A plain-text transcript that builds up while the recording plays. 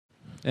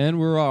And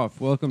we're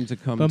off. Welcome to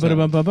Come Bum Town.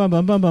 bum bum bum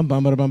bum bum bum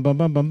bum bum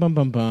bum bum bum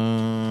bum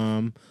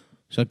bum.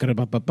 Suck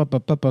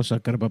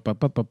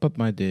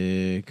my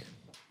dick.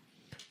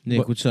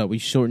 Nick, what's up? We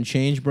short and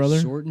change, brother?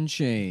 Short and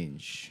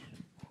change.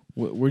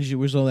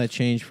 Where's all that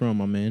change from,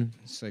 my man?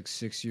 It's like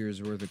 6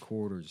 years worth of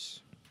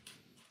quarters.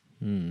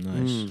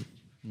 Nice.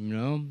 You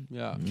know?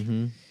 Yeah.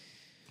 Mm-hmm.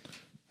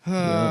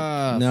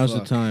 Now's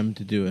the time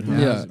to do it. Huh?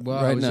 Yeah, Well,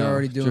 right I was now,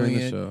 already during doing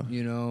the it, show.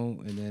 you know,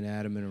 and then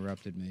Adam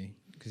interrupted me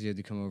because he had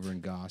to come over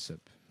and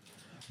gossip.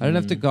 I didn't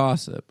have to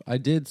gossip. I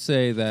did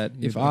say that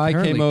if I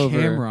Apparently came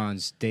over...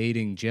 Cameron's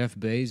dating Jeff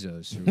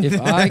Bezos. If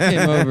I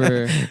came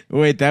over...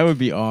 Wait, that would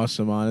be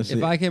awesome, honestly.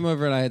 If I came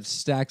over and I had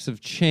stacks of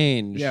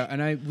change... Yeah,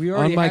 and we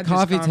already on my had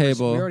coffee this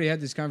table... We already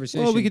had this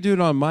conversation. Well, we could do it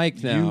on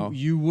mic now.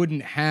 You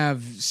wouldn't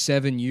have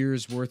 7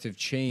 years worth of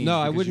change. No,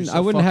 I because wouldn't. you're so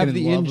I wouldn't have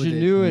fucking the in love with it.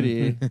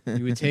 ingenuity.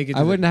 You would take it.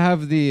 I wouldn't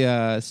have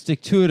the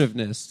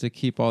stick-to-itiveness to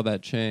keep all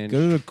that change.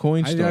 Go to the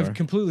Coinstar. I've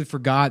completely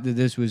forgot that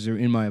this was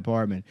in my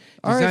apartment.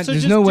 All right, so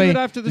there's just no do way. it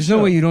after the There's show.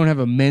 no way you don't have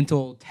a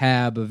mental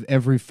tab of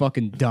every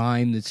fucking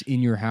dime that's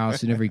in your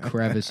house and every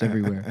crevice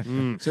everywhere.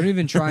 So don't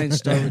even try and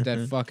start with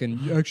that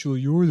fucking.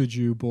 Actually, you're the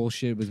Jew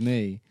bullshit with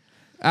me.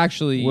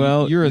 Actually,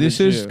 well, you're this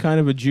the is Jew. kind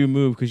of a Jew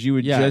move because you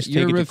would just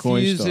take you're it to Coinstar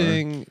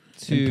refusing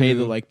to and pay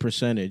the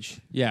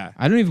percentage. Yeah,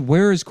 I don't even.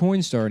 Where is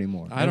Coinstar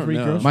anymore? I don't Every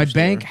know. grocery My store.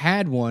 bank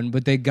had one,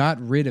 but they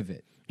got rid of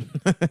it.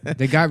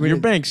 They got rid Your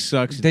of bank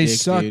sucks. They dick,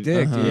 suck dude.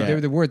 dick, dude. Yeah. They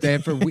were the worst.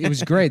 It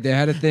was great. They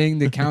had a thing.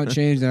 The count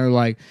changed. And they were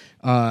like,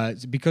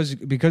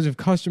 because of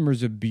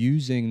customers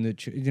abusing the.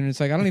 And it's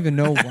like I don't even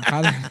know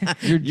how.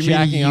 you're You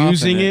jacking mean off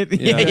using in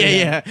it?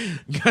 Yeah.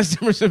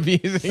 Customers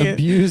abusing it.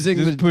 Abusing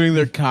Just the putting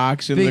their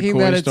cocks in the thinking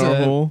that it's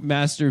Coinstar a hole.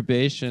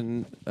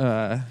 masturbation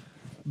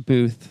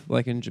booth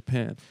like in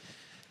Japan.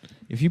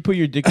 If you put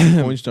your dick in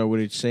Coinstar, would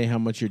it say how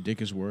much your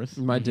dick is worth?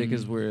 My dick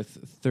is worth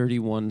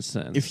 31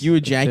 cents. If you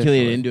ejaculated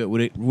officially. into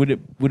it,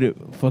 would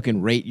it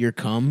fucking rate your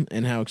cum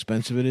and how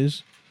expensive it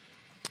is?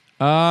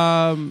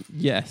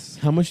 Yes.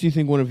 How much do you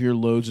think one of your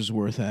loads is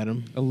worth,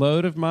 Adam? A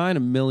load of mine,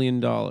 $1 million.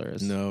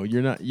 No,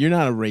 you're not. You're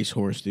not a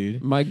racehorse,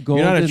 dude. My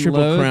golden You're not a triple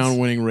loads, crown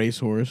winning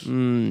racehorse.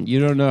 You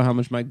don't know how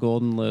much my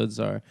golden loads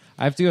are.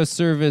 I have to go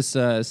service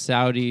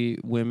Saudi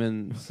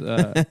women's.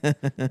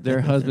 Their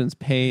husbands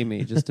pay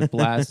me just to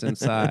blast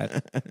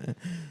inside.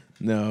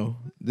 No,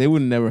 they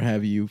would never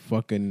have you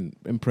fucking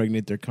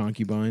impregnate their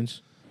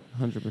concubines.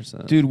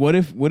 100%. Dude, what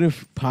if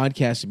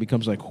podcasting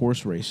becomes like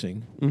horse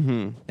racing,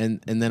 Mm-hmm.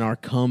 and then our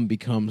cum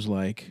becomes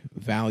like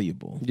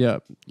valuable?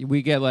 Yep.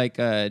 We get like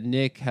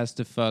Nick has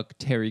to fuck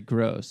Terry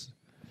Gross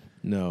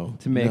No,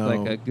 to make no,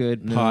 like a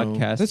good no.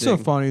 podcast. That's so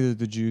funny that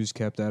the Jews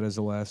kept that as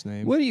the last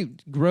name. What are you,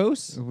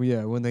 Gross?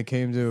 Yeah, when they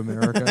came to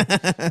America, I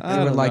they were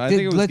don't know. like, I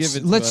think it was let's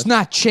given to us.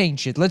 not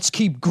change it. Let's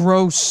keep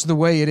gross the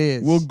way it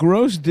is. Well,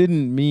 gross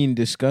didn't mean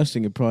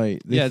disgusting. It probably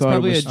they Yeah, it's thought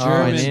probably it was a oh,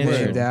 German it's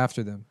financial. named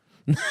after them.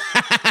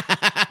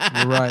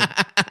 You're right.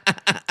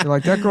 You're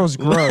like, that girl's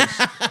gross.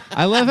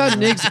 I love how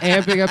Nick's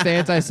amping up the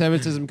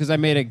anti-Semitism because I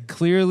made a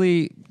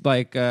clearly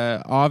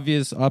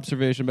obvious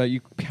observation about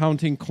you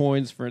counting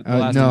coins for the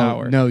last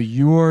hour. No,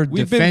 you're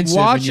We've been defensive.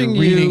 watching and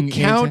you're you reading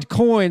count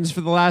coins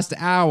for the last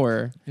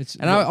hour.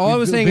 All I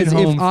was saying been is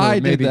home if for I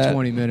did maybe that,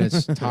 20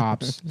 minutes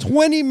tops.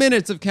 20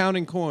 minutes of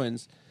counting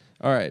coins.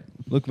 All right.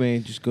 Look,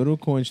 man, just go to a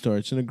Coinstar.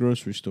 It's in a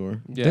grocery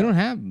store. Yeah. They don't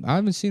have. I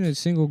haven't seen a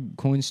single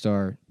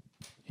Coinstar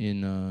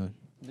in.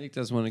 Nick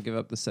doesn't want to give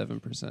up the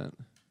 7%.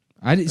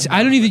 I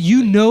don't even.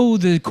 You know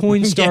the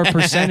Coinstar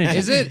percentage.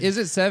 Is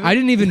it 7? I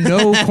didn't even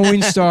know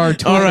Coinstar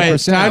total All right,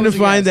 percent. time That to was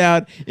a find guess.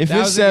 out. If That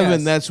it's was a guess.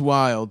 7, that's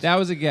wild. That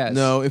was a guess.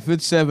 No, if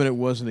it's 7, it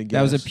wasn't a guess.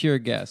 That was a pure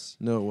guess.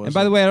 No, it wasn't. And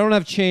by the way, I don't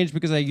have change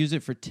because I use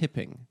it for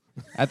tipping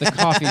at the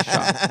coffee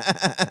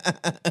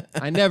shop.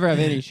 I never have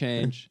any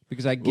change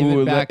because I give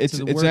it back to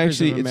the workers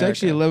actually of it's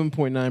actually America.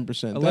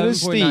 11.9%. That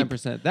is steep.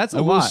 11.9%. That's a I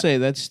lot. will say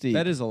that's steep.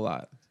 That is a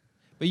lot.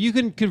 But you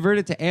can convert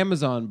it to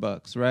Amazon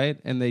bucks, right?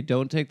 And they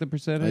don't take the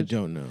percentage? I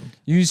don't know.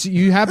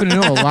 You happen to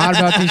know a lot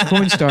about these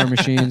Coinstar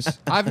machines.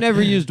 I've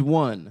never used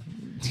one.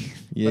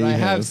 Yeah, but you I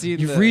have seen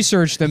You've the...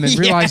 researched them and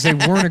realized they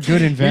weren't a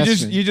good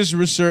investment. You just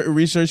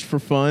research for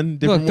fun.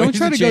 Look, different don't ways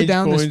try to go change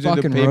down this coins into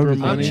fucking paper road with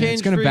money. me. change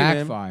It's going to free, man.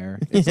 backfire.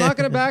 It's not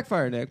going to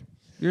backfire, Nick.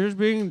 You're just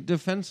being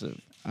defensive.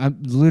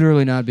 I'm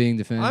literally not being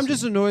defensive. I'm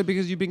just annoyed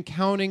because you've been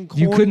counting coins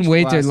You couldn't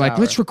wait for to the like, last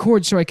let's hour.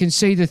 record so I can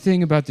say the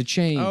thing about the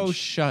change. Oh,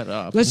 shut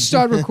up. Let's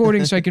start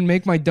recording so I can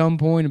make my dumb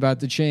point about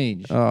the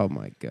change. Oh,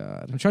 my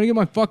God. I'm trying to get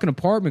my fucking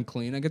apartment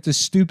clean. I got this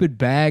stupid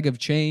bag of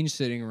change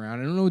sitting around.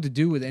 I don't know what to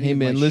do with any Hey of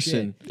man, my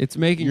listen. It's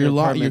making You're your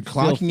you're apartment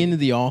clocking filthy. into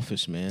the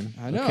office, man.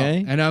 shit. I know.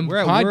 Okay? And I'm We're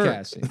at work.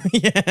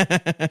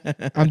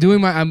 podcasting.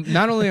 I'm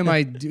not only am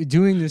I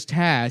doing this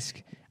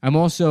task, I'm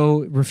also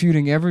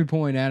refuting every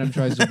point Adam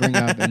tries to bring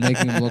up and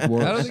making him look I don't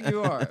worse. think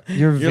you are.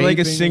 You're like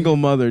a vaping. single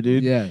mother,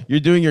 dude. Yeah.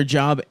 You're doing your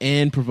job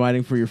and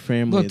providing for your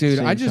family. Look, at the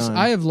dude, same time.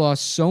 I have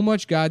lost so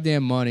much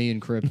goddamn money in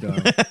crypto.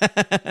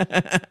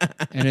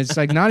 And it's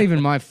like not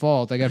even my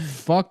fault. I got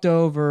fucked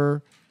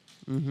over,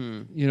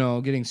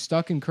 getting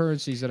stuck in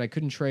currencies that I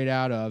couldn't trade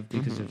out of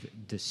because of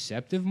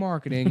deceptive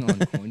marketing on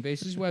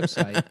Coinbase's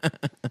website.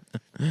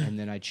 and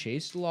then I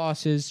chased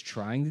losses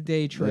trying to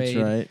day trade.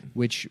 That's right.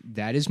 Which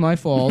that is my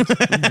fault.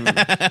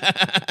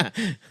 But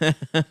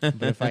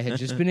if I had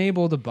just been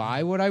able to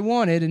buy what I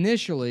wanted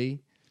initially,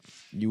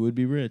 You would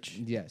be rich.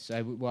 yes,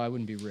 I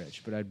wouldn't be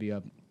rich, but I'd be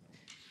up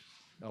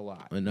a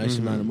lot. A nice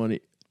amount of money.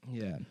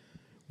 Yeah.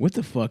 What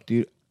the fuck,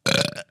 dude?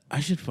 I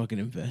should fucking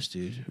invest,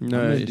 dude.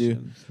 No, I'm you gonna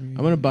shouldn't. I'm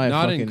gonna buy a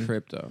Not fucking in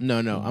crypto. No,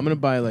 I'm gonna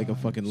buy like a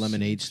fucking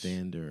lemonade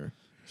stand or.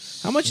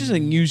 How much does a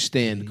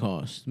newsstand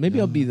cost? Maybe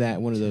I'll be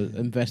that one of those.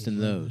 Invest in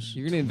those.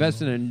 You're gonna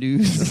invest in a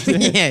news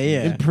yeah,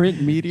 yeah. in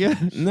print media.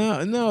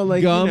 No,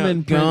 like Gum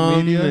and print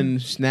gum media? and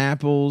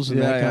Snapples and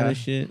Yeah, that kind yeah. of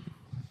shit.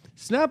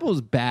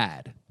 Snapple's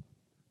bad.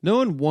 No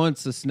one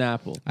wants a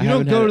Snapple. I You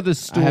don't haven't go had to the I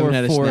store haven't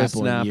had for a Snapple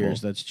in Snapple. years.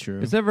 That's true.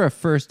 It's never a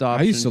first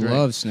option. I used to drink.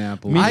 love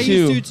Snapple. Me I too.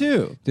 used to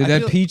too. Dude, I that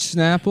feel- peach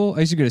Snapple,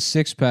 I used to get a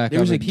 6-pack. There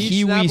was of a it. Peach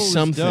Kiwi Snapple was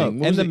something. dope. What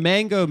was And the it?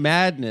 Mango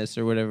Madness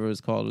or whatever it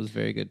was called was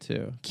very good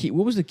too.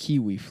 What was the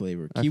kiwi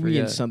flavor? I Kiwi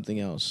and forget. something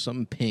else.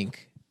 Something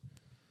pink.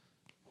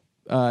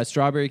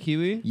 Strawberry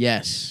kiwi.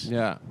 Yes.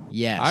 Yeah,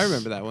 Yes. I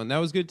remember that one. That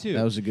was good too.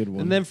 That was a good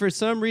one. And then for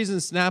some reason,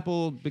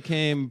 Snapple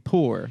became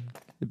poor.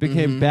 It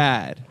became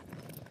bad.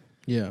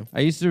 yeah.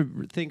 I used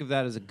to think of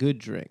that as a good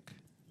drink.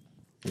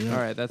 Yeah. All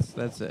right, that's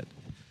it.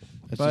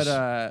 That's But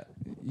just-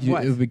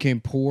 what? It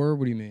became poor?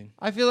 What do you mean?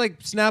 I feel like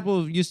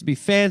Snapple used to be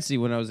fancy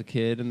when I was a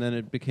kid, and then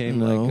it became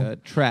No.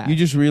 like trash. you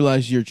just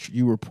realized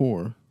you were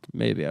poor.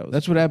 maybe I was.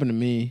 That's what happened to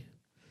me.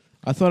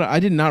 I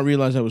did not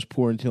realize I was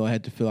poor until I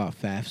had to fill out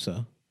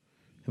FAFSA.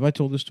 Have I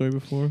told this story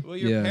before? well,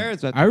 your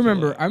parents. I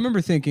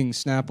remember thinking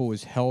Snapple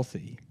was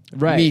healthy.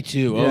 Right. Me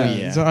too. Oh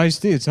yeah. It's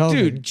iced tea. It's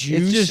healthy. Dude,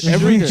 juice. just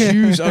every sugar.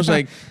 juice. I was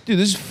like, dude,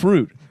 this is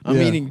fruit. I'm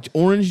Yeah. eating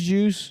orange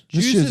juice.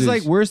 This Juice shit is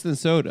like worse than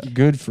soda,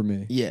 good for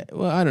me. Yeah.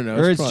 Well, I don't know.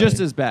 or it's probably- just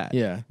as bad.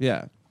 Yeah.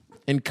 yeah.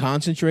 And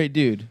concentrate,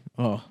 dude.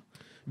 Oh,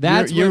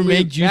 That's you ever when we-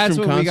 make juice that's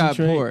from when we got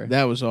concentrate? poor.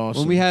 That was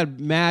awesome. When we had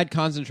mad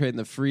concentrate in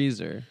the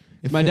freezer.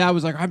 My dad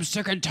was like, "I'm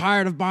sick and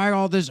tired of buying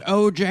all this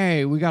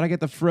OJ. We got to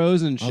get the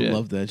frozen I shit."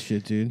 love that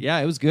shit, dude. Yeah,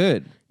 it was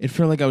good. It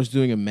felt like I was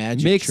doing a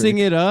magic Mixing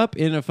trick. it up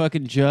in a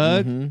fucking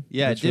jug. Mhm.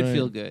 Yeah, That's it did right.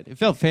 feel good. It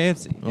felt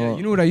fancy. Yeah,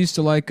 you know what I used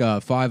to like?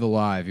 Five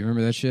Alive. You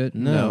remember that shit?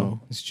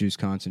 No. It's juice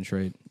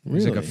concentrate.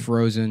 It's like a Really?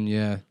 frozen.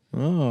 Yeah.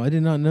 Oh, I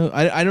did not know.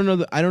 I don't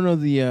know. I don't know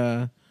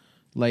the.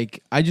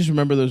 Like I just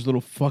remember those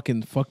little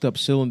fucking fucked up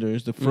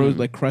cylinders, the frozen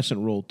like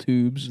crescent roll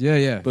tubes. Yeah,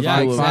 yeah. But yeah,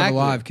 full of- Five exactly.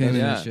 Alive came in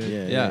yeah. that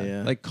shit.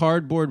 Yeah. Like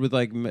cardboard with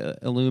like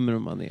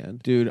aluminum on the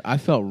end. Dude, I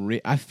felt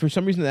for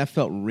some reason that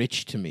felt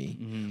rich to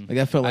me. Like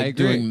I felt I like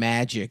agree. doing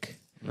magic.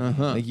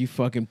 Uh-huh. Like you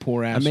fucking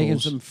poor I'm assholes. making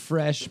some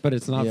fresh, but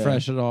it's not Yeah.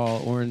 fresh at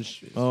all.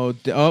 Orange.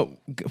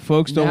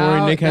 Folks, don't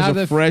Now- worry. Nick has now a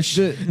the- fresh.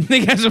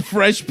 Nick has a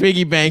fresh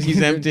piggy bank.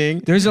 He's emptying.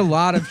 There's a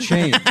lot of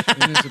change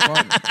in this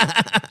apartment.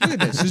 Look at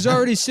this. There's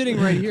already sitting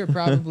right here,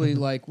 probably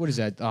like, what is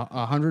that,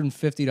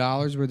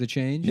 $150 worth of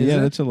change? Yeah,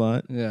 that's a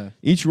lot. Yeah.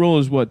 Each roll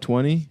is what,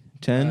 20?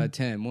 10?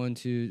 10. 1,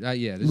 2.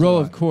 Yeah. there's a Row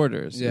lot. of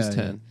quarters Yeah, is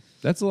yeah. 10.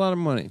 That's a lot of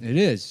money. It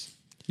is.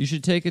 You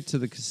should take it to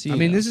the casino. I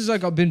mean, this is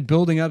like I've been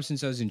building up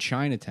since I was in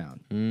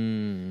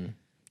Chinatown.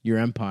 Your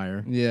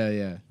empire. Yeah,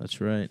 yeah. That's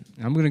right.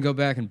 I'm gonna go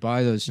back and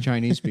buy those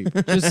Chinese people.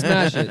 just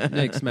smash it,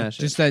 Nick. Smash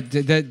it. Just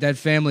that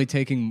family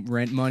taking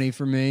rent money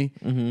from me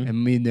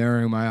and me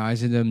narrowing my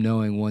eyes at them,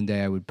 knowing one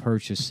day I would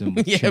purchase them.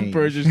 With Yeah, change.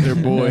 purchase their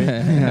boy.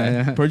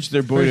 Yeah. Purchase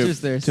their boy Purchase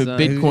their to son.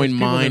 Bitcoin People that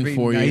mine be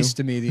for nice you.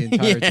 to me the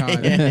entire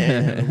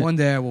time. One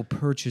day I will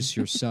purchase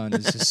your son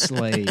as a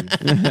slave.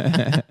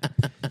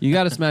 You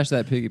got to smash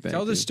that piggy bank.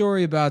 Tell the dude.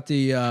 story about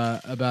the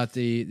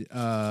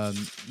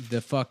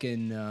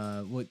fucking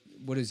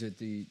what is it,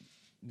 the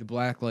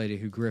black lady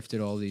who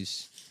grifted all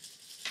these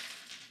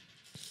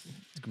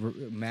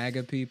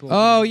MAGA people.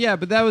 Oh yeah,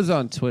 but that was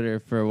on Twitter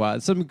for a while.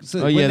 Oh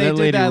when yeah, they that did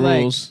lady that,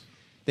 rules.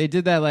 They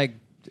did that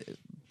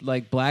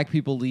like black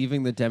people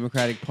leaving the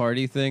Democratic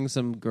Party thing.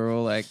 Some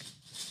girl like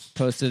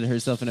posted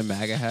herself in a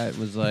MAGA hat. And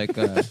was like,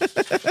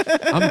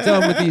 "I'm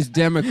done with these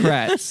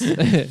Democrats."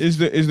 Is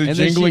the And then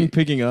jingling she-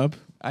 picking up?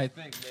 I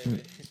think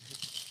maybe.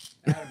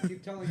 Adam,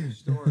 keep telling your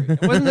story.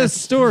 It wasn't a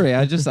story.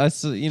 it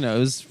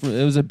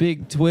was a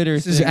big Twitter.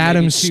 This is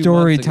Adam's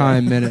story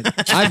time minute.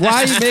 Why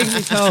are you making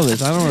me tell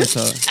this? I don't want to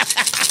tell it.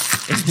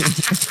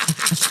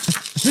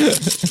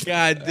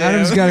 God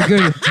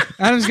damn.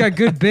 Adam's got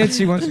good bits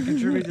he wants to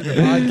contribute to the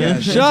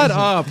podcast. Shut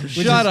up! Which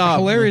Shut is a up!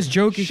 hilarious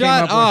joke he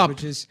Shut came up with,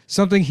 which is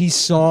something he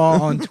saw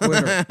on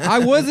Twitter.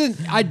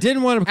 I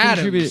didn't want to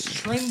contribute. Adam's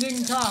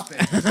trending topic.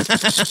 Here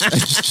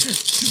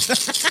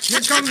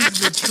comes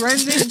the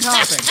trending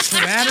topic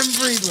from Adam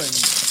Friedland.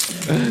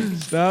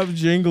 Stop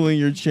jingling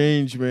your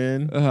change,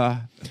 man.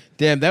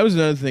 Damn, that was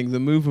another thing. The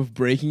move of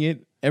breaking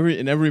it.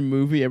 In every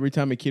movie, every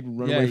time a kid would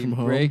run away from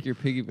home, break your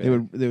piggy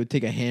bank. they would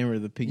take a hammer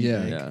to the piggy Yeah.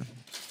 bank. Yeah,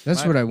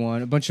 That's what I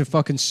want. A bunch of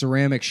fucking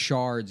ceramic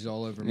shards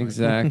all over my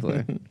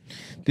exactly.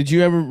 Did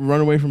you ever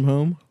run away from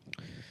home?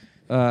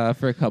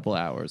 for a couple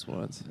hours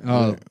once.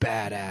 Oh,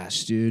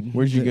 badass, dude.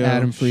 Where'd you The go?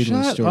 Adam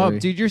Friedland Shut story. up,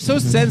 dude! You're so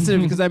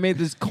sensitive because I made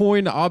this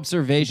coin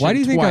observation. Why do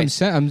you think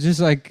twice. I'm just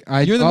like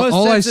You're the most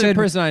all I sensitive said,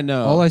 person I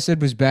know. All I said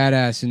was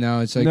badass, and now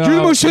it's like No. you're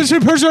the most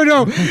sensitive person I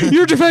know.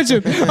 You're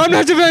defensive. I'm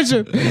not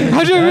defensive.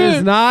 How do That is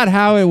you? not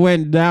how it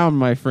went down,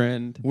 my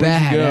friend.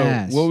 Where'd you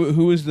Badass. go?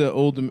 Who was the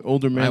older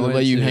I man that went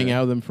let you to- hang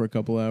out with him for a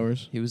couple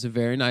hours? He was a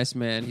very nice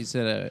man. He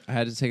said I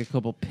had to take a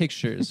couple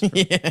pictures.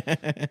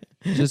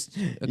 Just a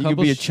You couple.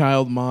 could be a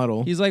child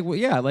model. He's like, well,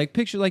 yeah, like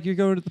picture like you're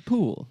going to the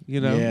pool. You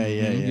know, Yeah,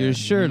 yeah, yeah. Your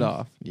shirt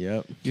off.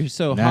 Yep. You're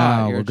so hot.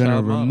 Now You're we're a gonna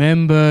child model.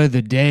 remember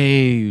the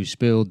day you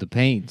spilled the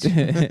paint.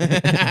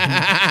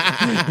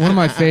 One of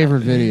my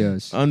favorite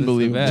videos.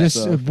 Unbelievable. best.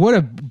 Just stuff. what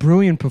a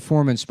brilliant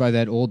performance by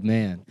that old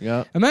man.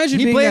 Yep. Imagine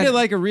He being played that, it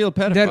like a real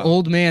pedophile. that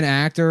old man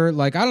actor.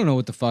 Like I don't know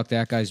what the fuck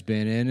that guy's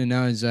been in, and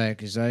now he's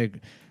like,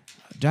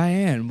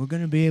 Diane, we're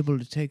gonna be able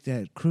to take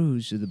that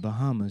cruise to the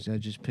Bahamas. I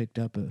just picked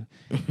up a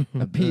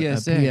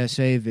PSA.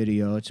 PSA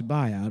video. It's a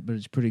buyout, but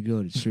it's pretty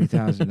good. It's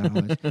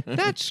 $3,000.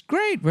 That's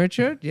great,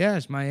 Richard.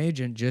 Yes, my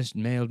agent just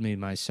mailed me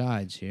my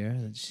sides here.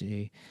 Let's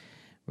see.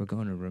 We're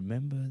going to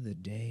remember the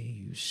day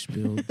you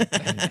spilled the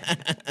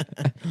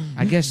paint.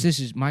 I guess this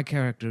is my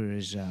character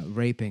is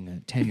raping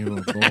a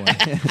 10-year-old boy.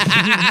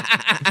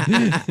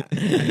 I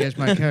guess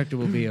my character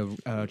will be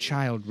a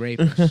child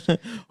rapist.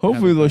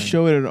 Hopefully they'll fun.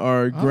 show it at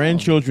our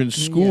grandchildren's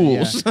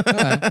schools.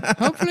 Yeah.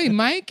 Hopefully,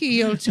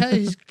 Mikey will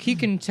he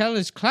can tell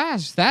his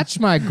class. That's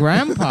my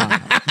grandpa.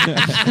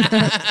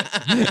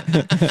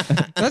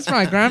 That's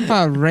my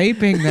grandpa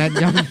raping that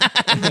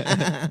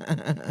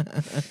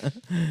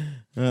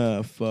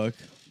young. Fuck.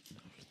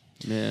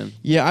 Man.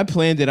 Yeah, I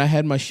planned it. I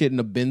had my shit in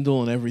a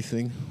bindle and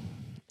everything.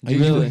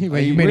 Really?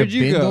 Wait, you made Where'd a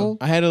you go? bindle?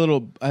 I had a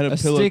A pillowcase.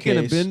 stick and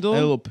a bindle? I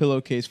had a little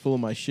pillowcase full of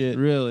my shit,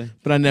 Really?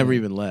 but I never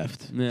even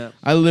left. Yeah.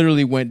 I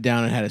literally went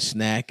down and had a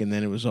snack, and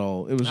then it was I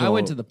all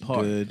went to the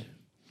park. good.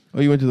 Oh,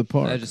 you went to the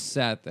park. I just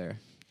sat there.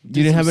 you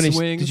didn't have some any.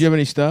 swings. Did you have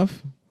any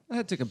stuff?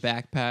 I took a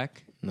backpack.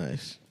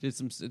 Nice.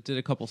 Did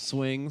a couple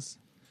swings.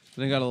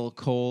 Then I got a little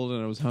cold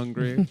and I was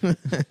hungry.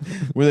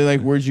 Were they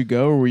like, "Where'd you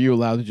go?" or were you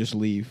allowed to just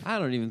leave? I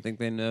don't even think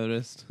they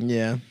noticed.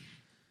 Yeah.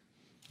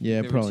 Yeah,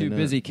 They were probably too not.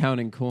 busy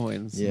counting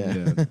coins.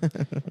 Yeah.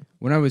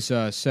 When I was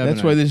 7,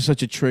 That's why this is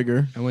such a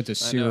trigger. I went to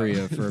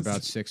Syria for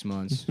about 6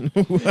 months.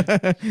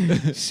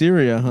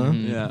 Syria, huh?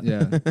 Yeah.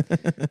 Yeah.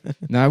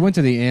 No, I went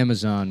to the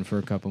Amazon for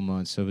a couple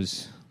months. I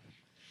was,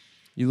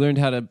 You learned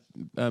how to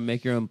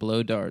make your own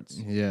blow darts.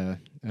 yeah,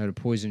 I had a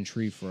poison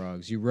tree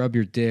frogs. You rub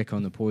your dick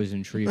on the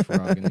poison tree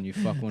frog and then you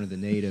fuck one of the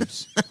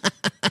natives.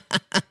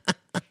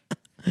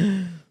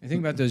 The thing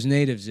about those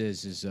natives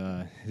is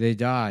they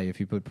die if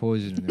you put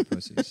poison in their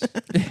pussies.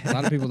 A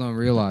lot of people don't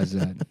realize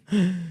that.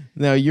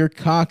 Now your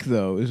cock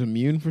though is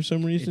immune for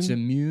some reason. It's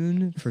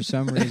immune for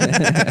some reason.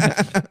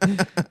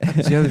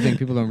 That's the other thing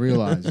people don't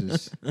realize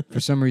is for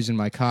some reason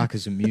my cock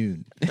is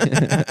immune to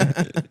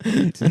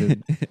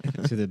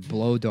the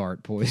blow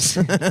dart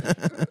poison.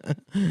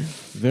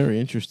 Very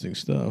interesting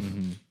stuff.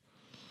 Mm-hmm.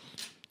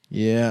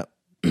 Yeah.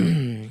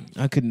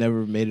 I could never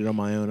have made it on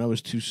my own. I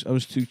was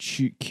too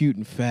cute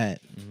and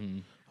fat. Mm-hmm.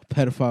 A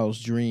pedophile's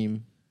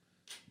dream,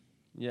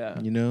 Yeah.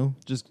 you know?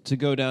 Just to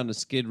go down to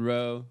Skid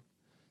Row,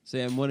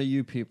 say I'm one of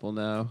you people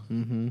now.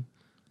 Mm-hmm.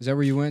 Is that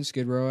where you went,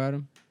 Skid Row,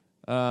 Adam?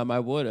 I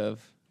would have.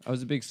 I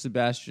was a big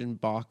Sebastian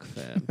Bach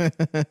fan.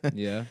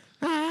 Yeah.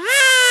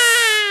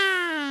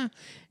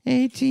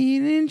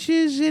 18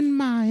 inches in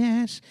my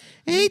ass,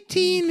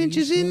 18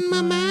 inches in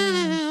my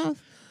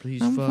mouth.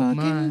 Please I'm fuck fucking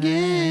my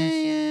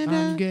gay, ass. and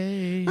I'm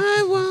gay.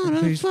 I wanna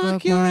Please fuck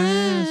fuck your my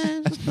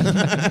ass.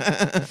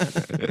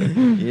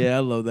 Yeah, I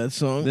love that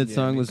song. That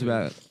song was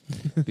about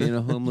being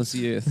a homeless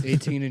youth.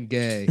 18 and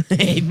gay.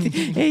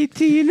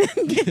 18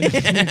 and gay.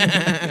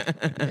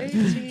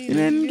 18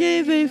 and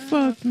gay, they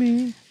fucked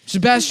me.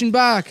 Sebastian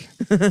Bach.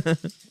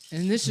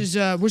 And this is,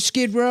 we're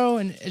Skid Row,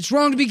 and it's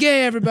wrong to be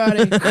gay, everybody.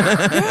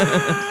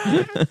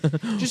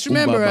 Just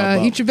remember,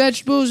 eat your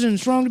vegetables, and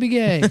it's wrong to be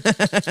gay.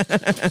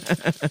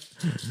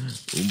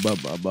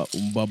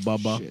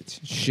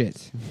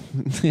 Shit.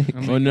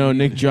 Oh no,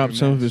 Nick dropped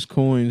some of his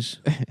coins.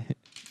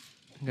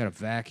 I got a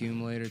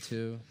vacuum later,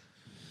 too.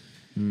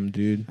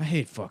 Dude. I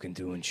hate fucking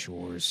doing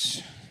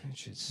chores. That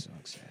shit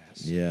sucks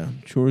ass. Yeah,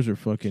 chores are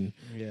fucking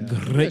Yeah.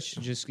 great. I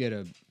should just get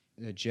a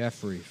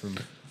Jeffrey from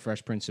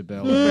Fresh Prince of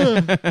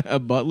Bel-Air. A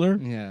butler?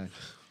 Yeah.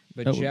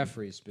 But That would-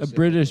 Jeffrey A specifically.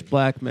 British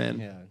black man.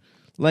 Yeah.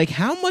 Like,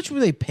 how much were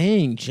they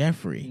paying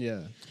Jeffrey?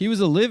 Yeah. He was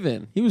a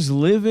live-in. He was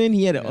living.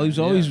 He was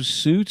always with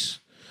suits.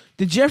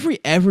 Did Jeffrey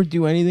ever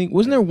do anything?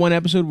 Wasn't there one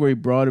episode where he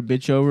brought a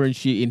bitch over and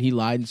he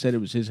lied and said it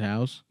was his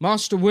house?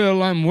 Master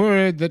Will, I'm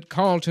worried that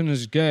Carlton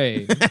is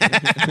gay.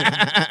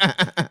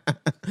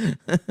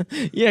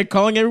 Yeah,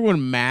 calling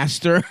everyone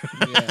master.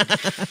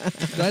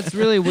 That's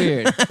really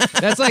weird.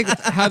 That's like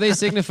how they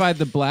signified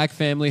the black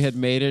family had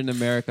made it in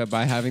America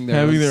by having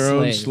their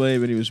own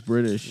slave, and he was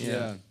British.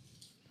 Yeah.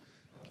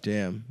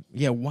 Damn.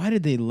 Yeah, why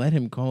did they let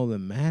him call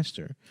them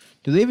master?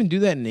 Do they even do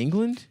that in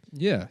England?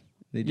 Yeah.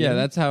 They do? Yeah,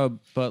 that's how a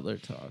butler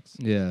talks.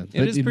 Yeah. It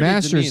But is the pretty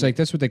master is demeaning. like,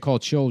 that's what they call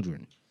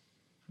children.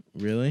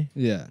 Really?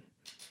 Yeah.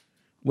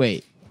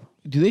 Wait,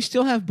 do they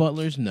still have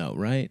butlers? No,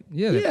 right?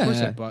 Yeah, of course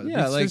they have butlers.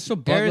 Yeah, like There's still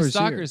butlers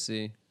here.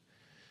 aristocracy.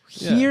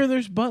 Yeah. Here,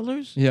 there's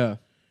butlers. Yeah.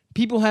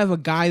 People have a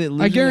guy that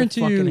lives I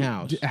guarantee in their you, fucking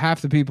house.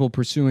 half the people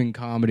pursuing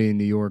comedy in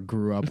New York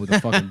grew up with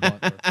a fucking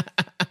butler.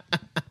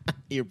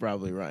 You're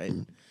probably right.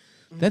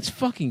 That's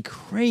fucking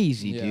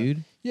crazy, Yeah.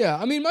 dude. Yeah,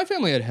 I mean, my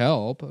family had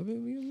help. I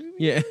mean,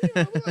 Yeah,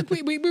 like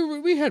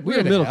we had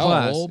We're middle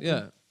class. help.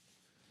 Yeah.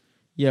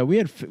 yeah. We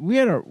had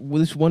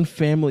this one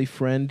family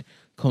friend,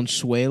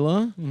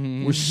 Consuela.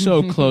 We're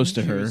so close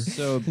to She her. was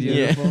so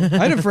beautiful.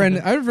 I had a friend.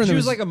 that She was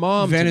was like a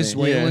mom to me.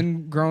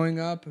 Venezuelan growing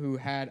up who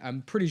had.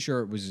 I'm pretty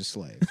sure it was a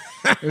slave.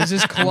 It was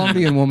this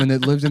Colombian woman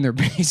that lived in their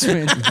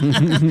basement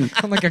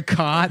on like a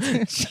cot.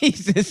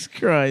 Jesus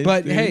Christ!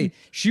 But dude. hey,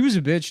 she was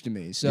a bitch to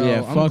me. So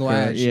yeah, I'm fuck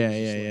glad. her. she Yeah, was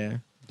yeah, just like- yeah.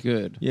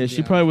 Good. Yeah,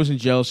 she Yeah. probably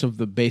wasn't jealous of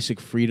the basic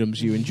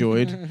freedoms you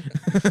enjoyed.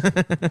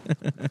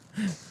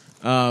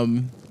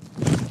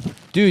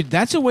 Dude,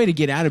 that's a way to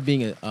get out of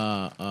being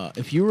a.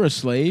 If you were a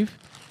slave,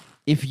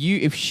 if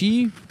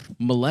she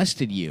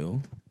molested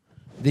you,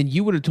 then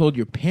you would have told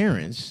your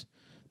parents.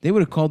 They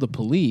would have called the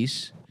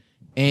police,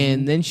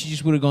 and then she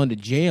just would have gone to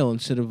jail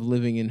instead of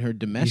living in her You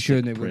domestic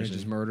sure they wouldn't have prison.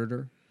 just murdered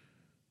her?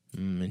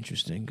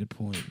 Interesting, good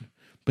point.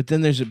 But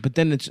then there's a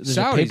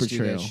Saudis a paper do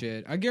trail. that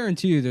shit. I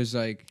guarantee you, there's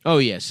like Oh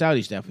yeah,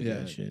 Saudis definitely do Yeah.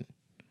 that shit.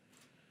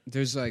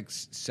 there's like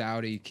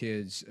Saudi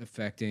kids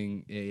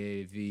affecting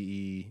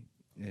AAVE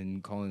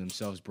and calling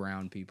themselves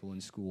brown people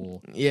in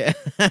school Yeah.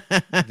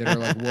 that are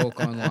like woke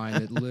online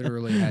that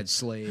literally had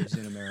slaves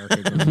in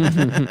America.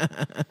 growing up.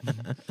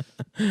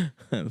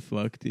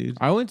 Fuck, dude.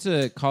 I went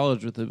to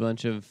college with a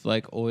bunch of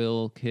like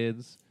oil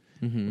kids.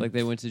 Mhm. Like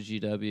they went to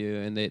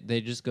GW and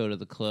they just go to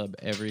the club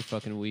every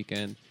fucking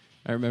weekend.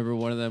 I remember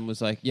one of them was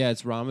like, "Yeah,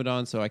 it's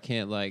Ramadan, so I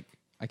can't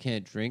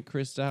drink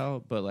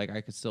Cristal, but like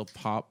I could still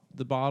pop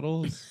the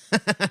bottles."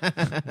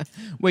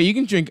 Wait, you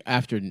can drink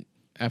after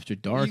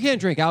dark. You can't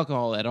drink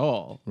alcohol at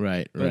all.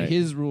 Right, But right.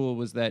 his rule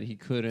was that he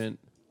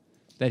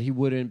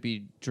wouldn't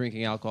be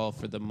drinking alcohol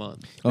for the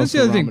month. That's for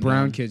the other thing Ramadan.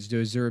 brown kids do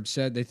is they're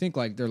upset. They think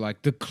like they're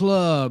like the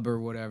club or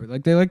whatever.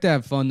 Like they like to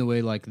have fun the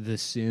way like the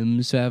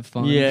Sims have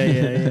fun. Yeah,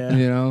 yeah, yeah.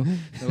 You know,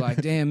 they're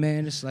like, damn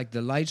man, it's like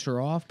the lights are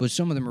off, but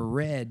some of them are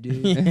red,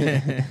 dude.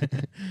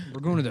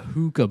 We're going to the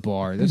hookah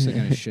bar. That's the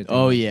kind of shit. they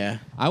Oh do. yeah.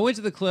 I went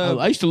to the club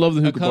I used to love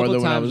the a hookah bar couple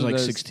though when I times was with like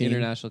those 16.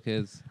 international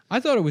kids. I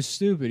thought it was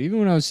stupid, even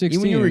when I was 16.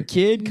 Even when you were a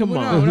kid, come When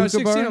on. I was Hookah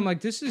 16, bar? I'm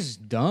like, this is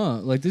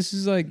dumb. Like this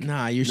is like,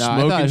 Nah, you're Nah, I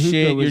smoking thought hookah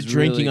shit. You're was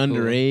drinking really cool.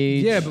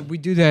 underage. yeah, but we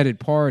do that at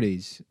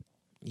parties.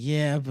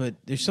 yeah, but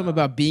there's something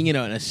about being in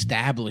an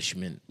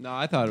establishment. No,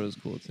 I thought it was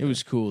cool too. It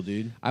was cool,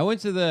 dude. I went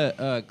to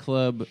the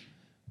club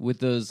with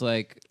those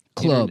like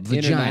Club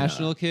vagina.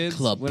 international kids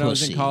Club when I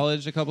was in pussy.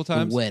 college a couple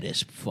times. The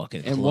wettest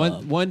fucking And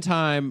club. one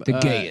time, The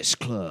gayest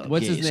club.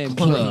 What's his Gayest name?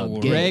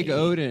 club. Greg Gay.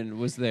 Oden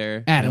was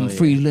there. Adam Oh, yeah.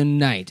 Freeland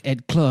night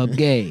at Club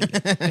Gay.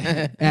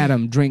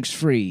 Adam drinks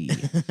free.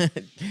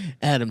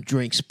 Adam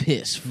drinks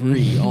piss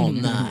free all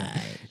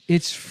night.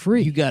 It's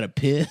free. You gotta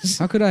piss?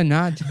 How could I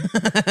not?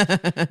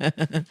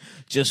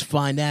 Just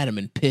find Adam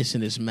and piss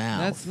in his mouth.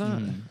 That's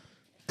not.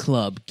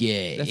 Club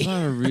gay. That's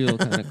not a real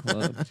kind of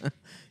club.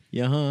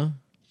 Yeah, huh?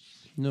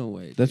 No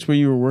way. That's where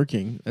you were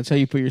working. That's how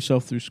you put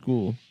yourself through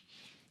school.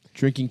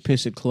 Drinking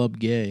piss at Club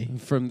Gay.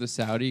 From the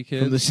Saudi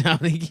kids, From the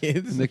Saudi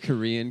kids. and the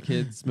Korean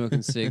kids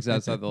smoking cigs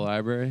outside the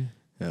library,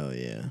 Hell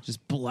yeah.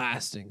 just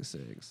blasting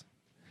cigs.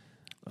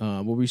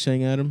 What were you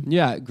saying, Adam?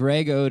 Yeah,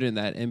 Greg Oden,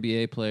 that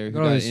NBA player who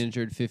Oh, got this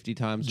injured 50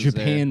 times. was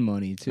there. Japan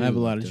money too. I have a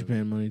lot of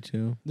Japan money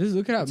too. This,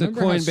 look at how It's a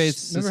remember how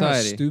coin-based remember how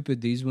society.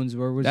 stupid these ones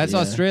were. Was That's it?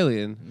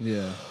 Australian.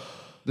 Yeah,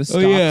 The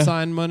stop yeah.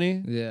 sign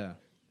money. yeah.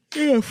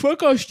 Yeah,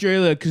 fuck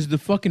Australia, because the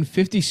fucking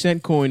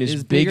 50-cent coin is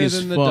Is big bigger as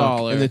than the fuck,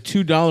 dollar. and the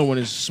 $2 one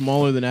is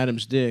smaller than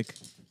Adam's dick,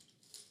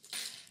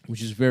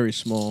 which is very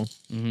small.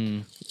 Mm-hmm.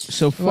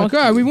 So fuck.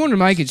 Like, oh, we wanted to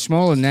make it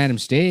smaller than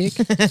Adam's dick,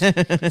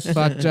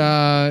 but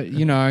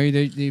you know,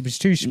 it was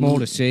too small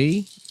to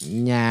see.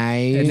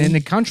 Nice. And then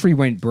the country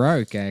went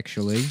broke.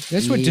 Actually,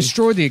 that's what Yeah.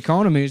 destroyed the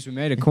economy. Is we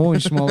made a coin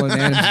smaller than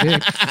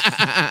Adam's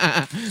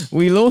dick.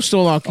 we lost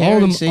all our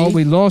currency.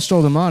 We lost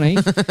all the money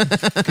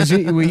because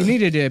we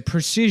needed a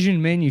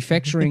precision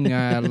manufacturing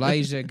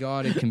laser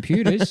guided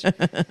computers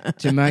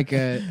to make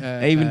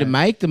Even to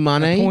make the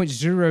money.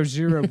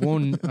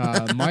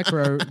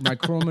 0.001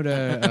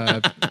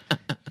 micrometer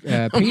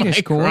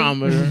penis coin.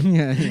 Micrometer.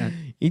 yeah, yeah.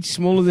 It's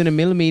smaller than a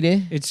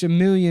millimeter. It's a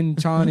million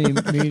tiny,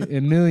 a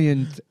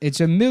millionth.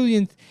 It's a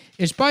millionth.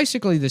 It's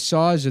basically the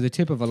size of the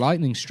tip of a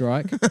lightning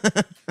strike.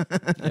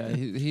 Yeah,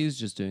 he's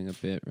just doing a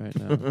bit right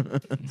now.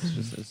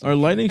 It's Our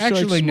lightning strikes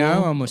Actually, no,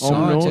 small. I'm a not.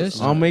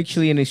 scientist. I'm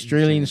actually an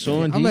Australian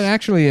scientist. I'm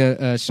actually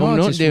a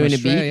scientist doing from a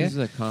beat. Australia. This is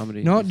a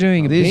comedy. Not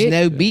doing a There's bit.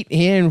 no beat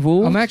here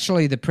involved. I'm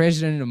actually the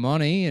president of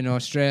money in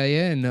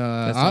Australia, and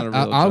That's not a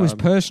real I was job.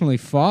 personally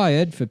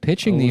fired for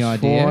pitching the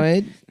idea.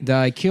 Fired.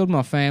 They killed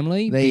my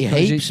family. They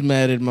because heaps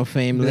murdered my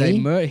family.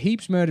 They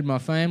heaps murdered my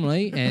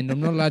family, and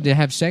I'm not allowed to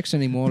have sex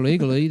anymore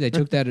legally. They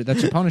took that.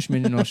 That's a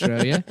punishment in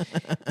Australia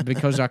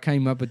because I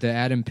came up with the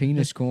Adam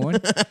penis coin.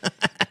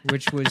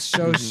 which was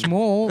so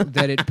small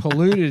that it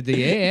polluted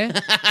the air.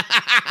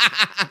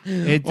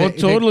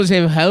 Toddlers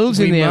have holes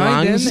in We their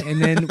made lungs. them,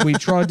 and then we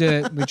tried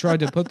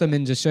to put them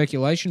into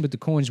circulation, but the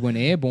coins went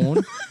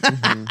airborne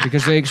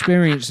because they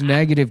experienced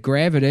negative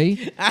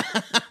gravity,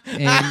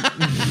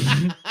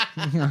 and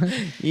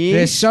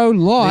they're so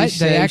light They they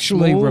say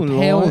actually small and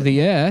repel light.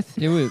 the earth.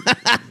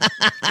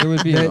 It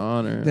would be an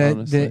honor,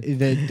 honestly.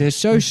 They're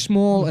so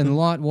small and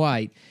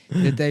lightweight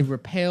that they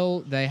repel.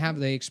 They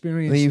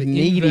experience They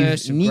the have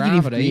inverse of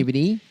negative gravity.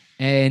 gravity.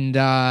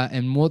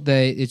 And what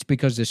it's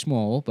because they're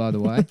small, by the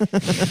way.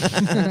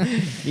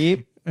 Yep.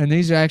 And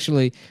these are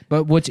actually,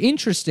 but what's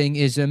interesting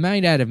is they're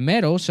made out of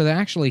metal, so they're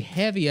actually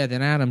heavier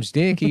than Adam's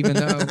dick, even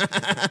though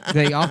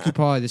they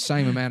occupy the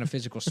same amount of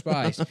physical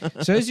space.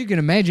 So as you can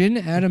imagine,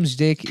 Adam's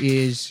dick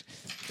is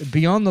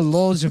beyond the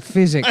laws of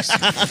physics.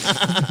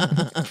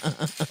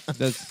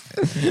 That's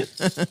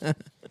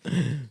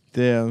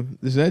Damn.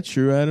 Is that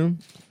true, Adam?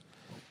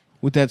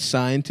 What that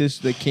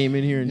scientist that came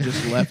in here and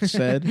just left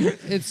said?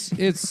 it's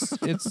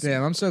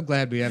Damn, I'm so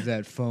glad we have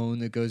that phone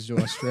that goes to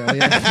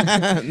Australia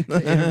to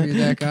interview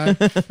that guy.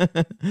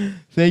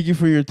 Thank you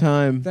for your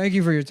time. Thank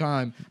you for your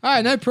time. All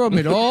right, no problem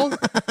at all.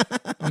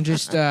 I'm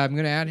just, I'm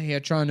going to out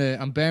here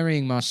I'm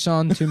burying my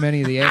son. Too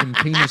many of the Adam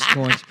penis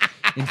coins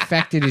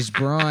infected his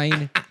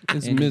brain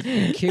and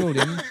killed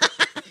him.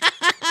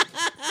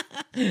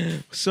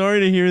 Sorry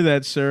to hear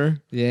that, sir.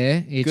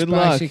 Yeah, it's Good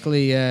luck.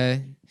 basically,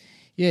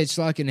 it's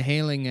like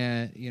inhaling,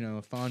 a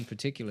fine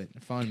particulate, a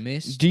fine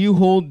mist. Do you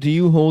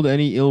hold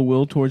any ill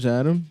will towards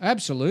Adam?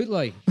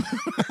 Absolutely.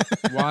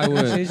 why It's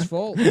would his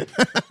fault.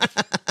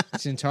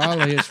 It's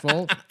entirely his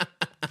fault.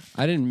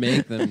 I didn't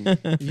make them?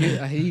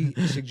 He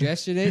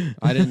suggested it.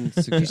 I didn't.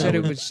 He said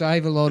it would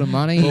save a lot of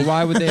money. Well,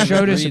 why would they have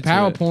Showed us a agreed to it?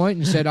 PowerPoint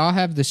and said, I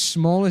have the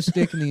smallest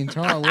dick in the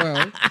entire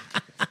world.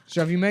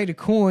 So if you made a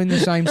coin the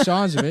same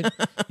size of it,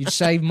 you'd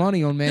save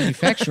money on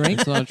manufacturing.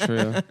 It's not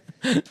true.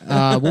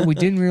 What we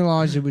didn't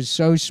realize, it was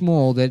so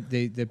small that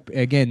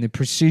the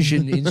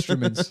precision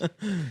instruments.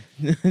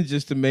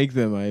 Just to make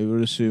them, I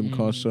would assume,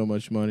 cost so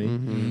much money.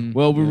 Mhm.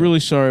 Well, we're really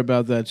sorry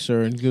about that,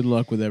 sir, and good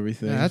luck with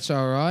everything. That's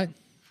all right.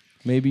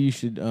 Maybe you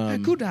should.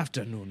 Good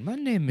afternoon. My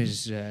name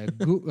is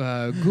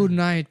Good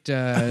Night.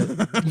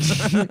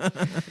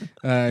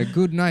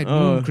 Good Night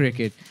Moon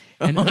Cricket.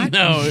 And Oh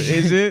no,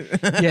 is it?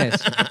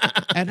 Yes.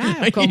 And I Are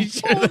have come you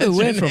sure all the that's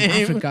way your from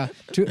name? Africa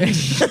to. Do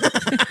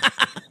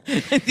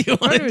you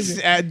want What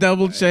is to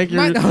double check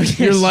My- your, oh, yes.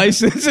 your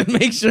license and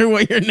make sure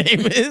what your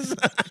name is?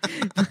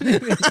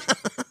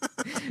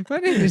 My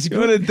name is You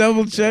want to Good.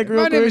 double check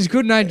real My quick? name is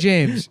Good Night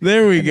James.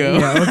 There we go.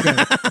 Yeah, okay.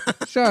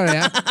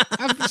 Sorry,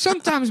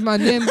 sometimes my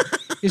name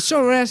is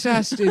so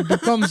racist it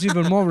becomes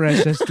even more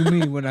racist to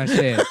me when I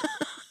say it.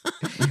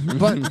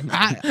 But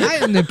I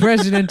am the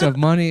president of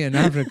Money in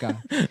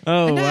Africa.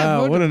 Oh And I have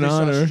wow, heard what of an this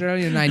honor!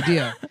 Australian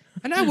idea.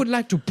 And I would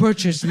like to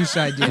purchase this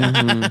idea.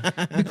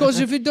 Mm-hmm. Because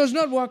if it does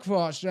not work for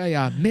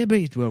Australia,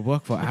 maybe it will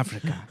work for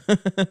Africa.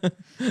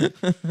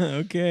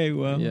 Okay,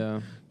 well,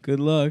 Yeah. good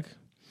luck.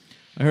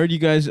 I heard you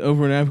guys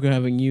over in Africa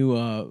have a new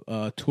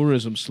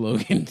tourism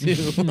slogan too.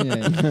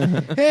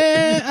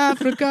 Hey,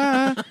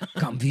 Africa,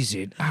 come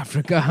visit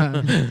Africa.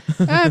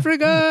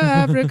 Africa,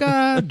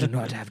 Africa, do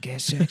not have gay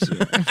sex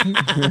here.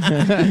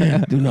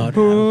 Do not.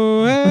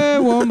 Oh, hey,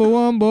 wombo,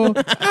 wombo.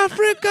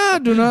 Africa,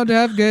 do not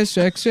have gay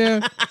sex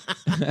here.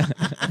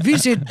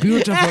 Visit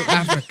beautiful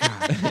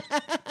Africa.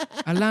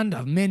 A land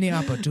of many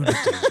opportunities,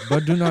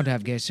 but do not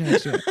have gay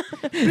sex here.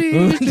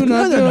 Please do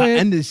not do it.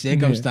 Under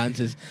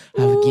circumstances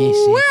of gay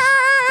sex.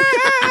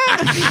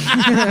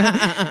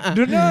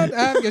 Do not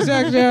have gay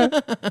sex here.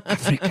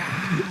 Africa,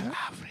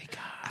 Africa.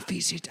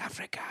 Visit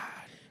Africa.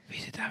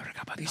 Visit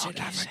Africa, but visit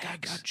Africa.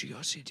 Got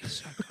your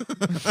cities.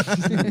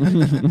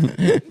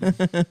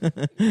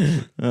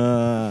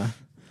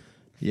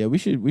 Yeah, we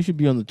should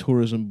be on the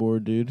tourism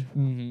board, dude.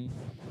 Mm-hmm.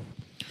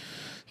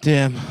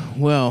 Damn.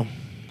 Well,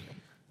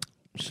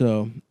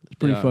 so it's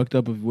pretty Yeah. fucked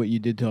up of what you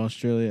did to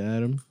Australia,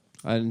 Adam.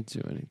 I didn't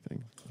do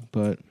anything.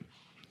 But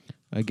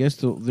I guess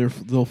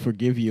they'll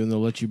forgive you and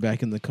they'll let you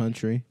back in the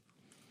country.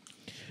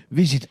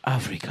 Visit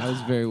Africa. I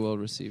was very well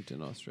received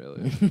in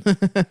Australia.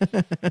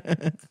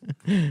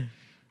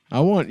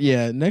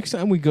 Next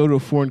time we go to a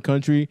foreign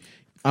country,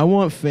 I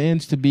want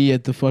fans to be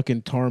at the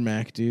fucking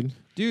tarmac, dude.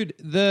 Dude,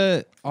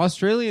 the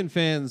Australian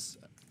fans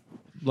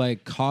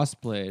like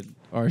cosplayed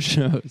our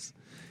shows.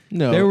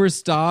 No. There were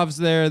Stavs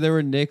there. There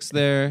were Nicks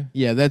there.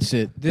 Yeah, that's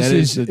it. This That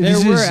is- the-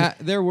 This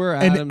There were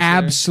An Adams there.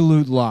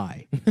 absolute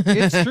lie.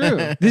 It's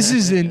true. This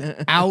is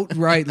an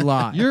outright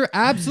lie. You're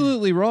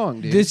absolutely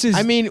wrong, dude. This is.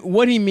 I mean,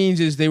 what he means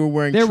is they were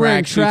wearing They're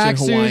wearing tracksuits and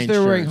tracksuits, Hawaiian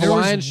they're wearing shirts. there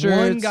Hawaiian was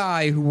shirts. one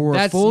guy who wore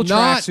That's a full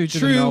not tracksuit to the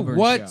true Melbourne show.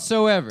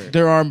 whatsoever.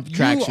 There are You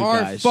tracksuit are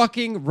guys.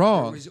 fucking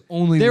wrong. There was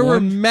only There were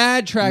one.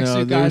 mad No, tracksuit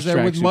there guys was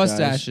there with tracksuit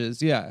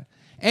mustaches. Yeah.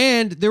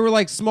 And there were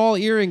like small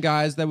earring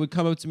guys that would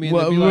come up to me and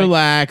they'd be like,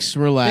 relax. they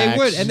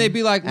would, and they'd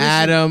be like, listen,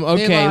 Adam, they'd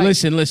okay, like,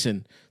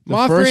 listen. The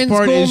My first friends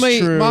part call is me.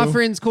 true. My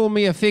friends call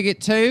me a figgot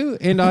too,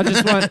 and I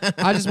just want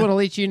to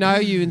let you know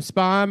you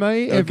inspire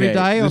me every Okay,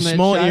 day the on that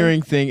small show.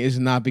 earring thing is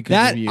not because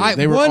That- of you. I-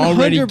 They were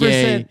already 100%.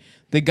 gay.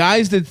 The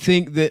guys that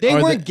think that They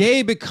are weren't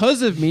gay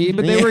because of me,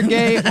 but they were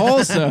gay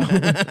also.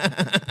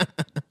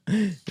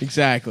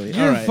 exactly.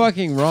 You're All right.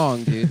 fucking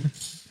wrong, dude.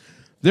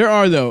 There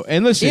are though,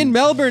 and listen, In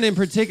Melbourne, in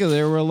particular,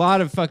 there were a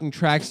lot of fucking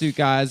tracksuit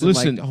guys and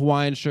Listen, like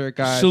Hawaiian shirt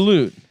guys.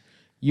 salute.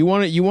 You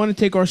want to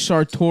take our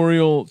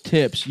sartorial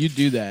tips? You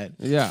do that.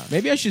 Yeah.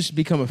 Maybe I should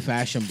become a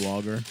fashion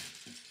blogger.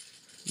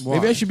 Why?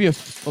 Maybe I should be a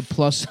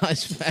plus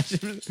size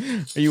fashion.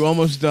 Are you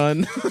almost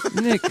done?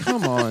 Nick,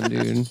 come on,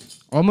 dude.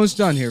 Almost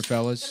done here,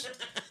 fellas.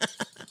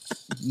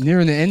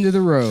 Nearing the end of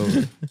the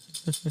road.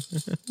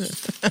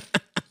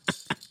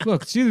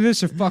 Look, it's either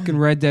this or fucking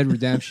Red Dead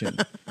Redemption.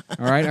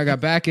 All right, I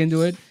got back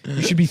into it.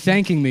 You should be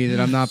thanking me that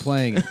I'm not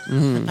playing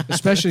it,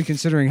 especially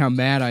considering how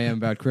mad I am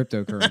about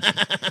cryptocurrency.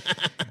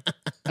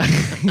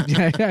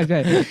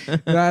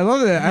 I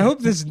love that. I hope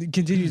this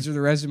continues for the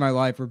rest of my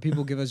life, where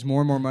people give us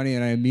more and more money,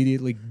 and I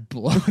immediately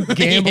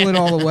gamble it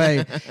all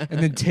away, and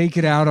then take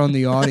it out on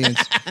the audience.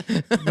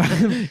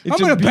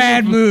 I'm in a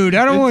bad mood.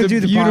 I don't want to do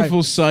the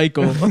beautiful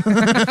cycle.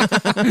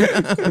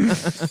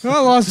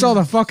 I lost all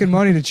the fucking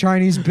money to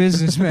Chinese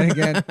businessmen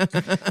again.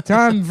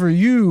 Time for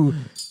you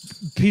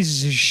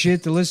pieces of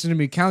shit to listen to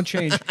me count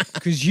change,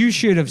 because you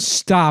should have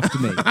stopped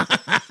me.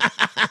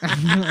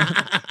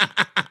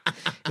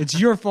 It's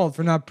your fault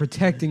for not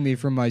protecting me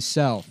from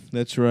myself.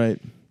 That's right.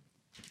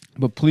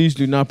 But please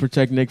do not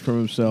protect Nick from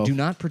himself. Do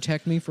not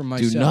protect me from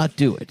myself. Do not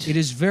do it. It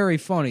is very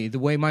funny the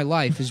way my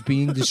life is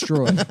being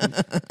destroyed.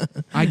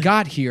 I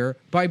got here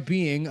by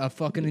being a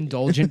fucking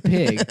indulgent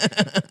pig,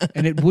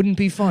 and it wouldn't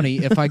be funny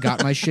if I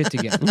got my shit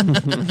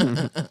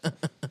together.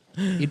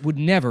 It would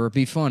never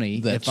be funny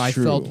That's if I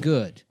true. felt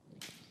good.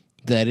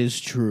 That is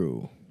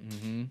true.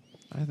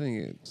 I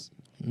think it's.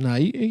 Nah,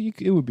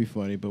 it would be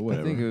funny, but I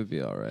whatever. think it would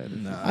be all right.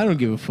 I don't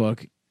give a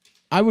fuck.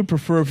 I would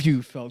prefer if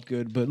you felt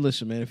good, but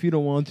listen, man, if you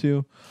don't want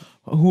to,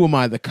 who am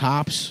I? The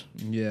cops?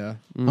 Yeah.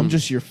 I'm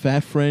just your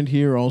fat friend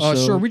here. Also,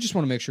 Sure. We just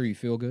want to make sure you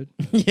feel good.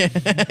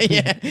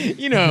 yeah.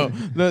 You know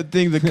the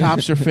thing the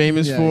cops are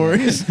famous Yeah, for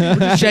yeah.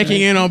 is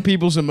checking in on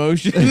people's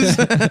emotions.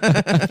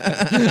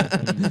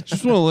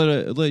 Just want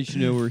to let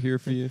you know we're here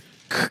for you.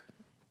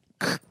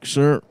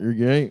 Sir, you're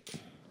gay.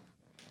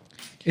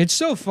 It's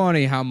so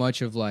funny how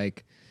much of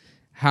like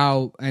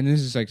how, and this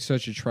is like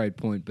such a trite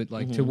point, but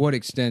like to what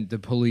extent the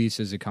police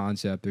as a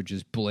concept are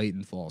just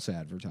blatant false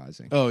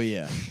advertising. Oh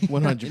yeah,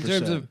 100%. In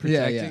terms of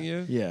Yeah, protecting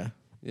you, yeah.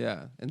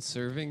 yeah, and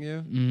serving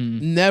you.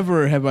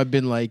 Never have I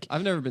been like,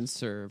 I've never been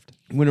served.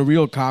 when a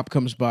real cop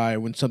comes by,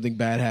 when something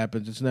bad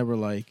happens, it's never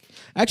like.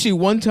 Actually,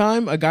 one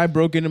time a guy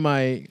broke into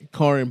my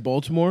car in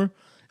Baltimore,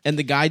 and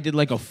the guy did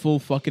like a full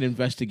fucking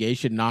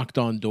investigation, knocked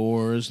on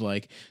doors.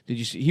 Like, did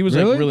you see? He was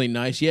Really? like really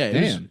nice. Yeah,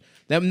 it was-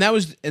 Damn. that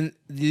was and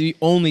the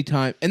only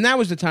time, and that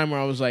was the time where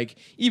I was like,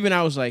 even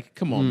I was like,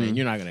 come on, man,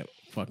 you're not gonna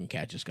fucking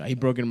catch this guy. He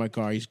broke into my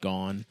car. He's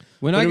gone.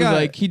 When But I it was got-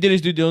 like he did his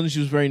due diligence. He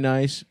was very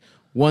nice.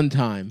 One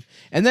time,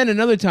 and then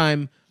another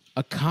time,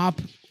 a cop,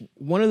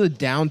 one of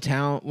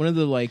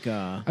the like.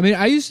 I mean,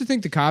 I used to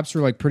think the cops were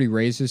like pretty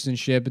racist and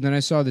shit, but then I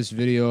saw this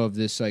video of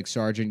this like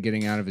sergeant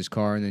getting out of his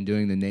car and then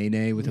doing the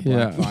nay-nay with a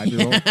black Yeah.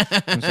 5-year-old.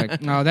 I was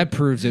like, no, that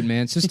proves it,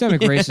 man.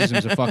 Systemic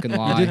racism's a fucking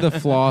lie. He did the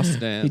floss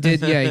dance. He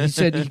did, yeah. He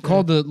said he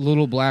called the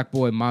little black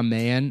boy my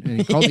man, and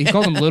he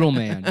called him little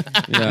man.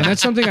 And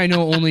that's something I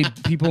know only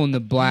people in the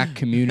black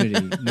community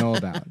know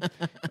about.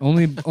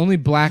 Only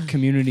black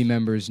community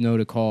members know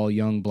to call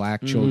young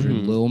black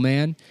children little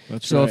man.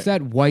 That's so right. if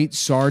that white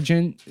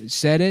sergeant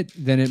said it,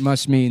 then it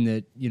must mean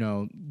that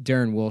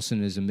Darren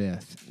Wilson is a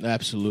myth.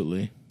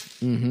 Absolutely.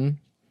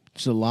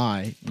 It's a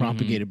lie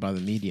propagated by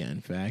the media,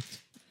 in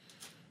fact.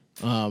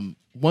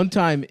 One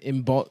time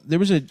there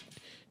was do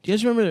you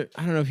guys remember,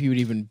 I don't know if you would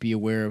even be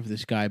aware of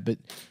this guy, but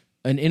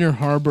an Inner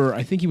Harbor,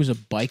 I think he was a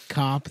bike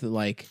cop that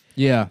like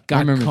Yeah, I got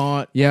remember.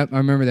 caught. Yep, I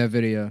remember that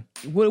video.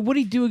 What did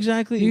he do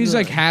exactly? He was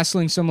like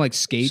hassling some like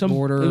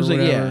skateboarder it was or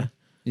like, whatever.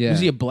 Yeah. Was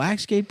he a black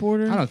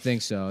skateboarder? I don't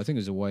think so. I think it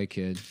was a white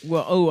kid.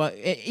 Well,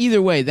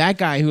 either way, that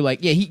guy who like,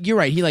 you're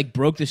right. He like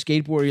broke the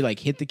skateboard. He like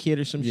hit the kid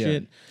or some Yeah.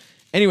 shit.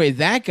 Anyway,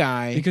 that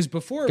guy. Because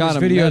before it Got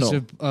was a videos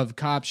medal. of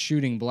cops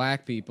shooting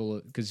black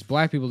people, because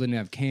black people didn't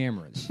have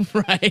cameras.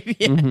 right.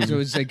 Yeah. So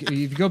it's like, if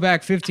you go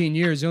back 15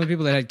 years, the only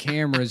people that had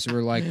cameras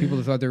were like people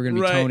that thought they were going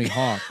to be Right. Tony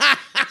Hawk.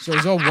 So it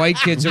was all white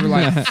kids that were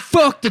like,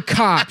 fuck the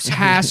cops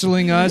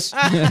hassling us.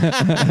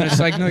 And it's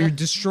like, no, you're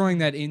destroying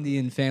that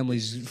Indian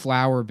family's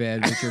flower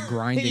bed with your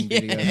grinding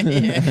video. And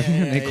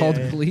they called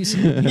the police.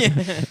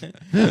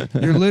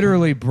 You're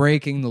literally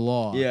breaking the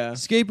law. Yeah.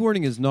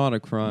 Skateboarding is not a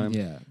crime.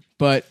 Yeah.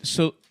 But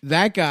so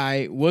that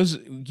guy was,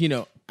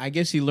 I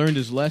guess he learned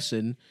his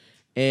lesson,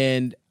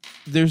 and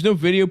there's no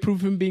video proof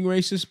of him being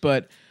racist,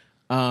 but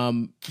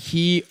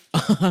he,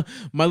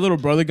 my little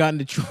brother got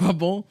into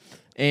trouble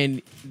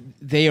and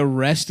they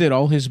arrested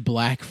all his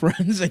black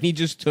friends, and he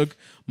just took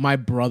my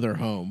brother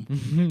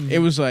home. It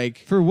was like,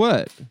 For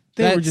what?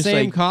 They That were just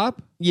same like-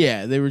 cop?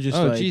 yeah, they were just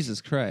Oh, like, Jesus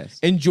Christ.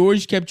 And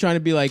George kept trying to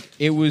be like,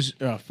 it was.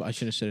 Oh, I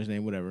should have said his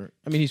name. Whatever.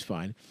 I mean, he's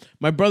fine.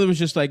 My brother was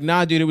just like,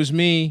 nah, dude, it was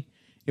me.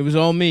 It was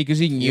all me because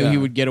he knew Yeah. he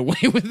would get away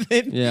with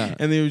it. Yeah.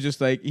 And they were just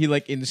like, he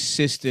like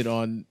insisted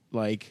on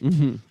like,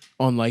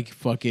 on like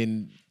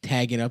fucking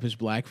tagging up his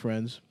black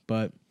friends.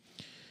 But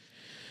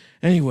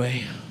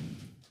anyway,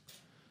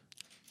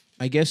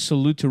 I guess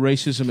salute to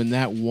racism in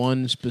that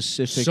one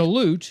specific.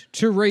 Salute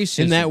to racism.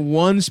 in that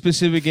one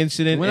specific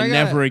incident, and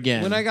never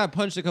again. When I got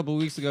punched a couple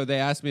weeks ago, they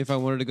asked me if I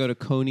wanted to go to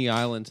Coney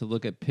Island to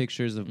look at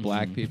pictures of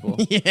black people.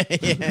 yeah.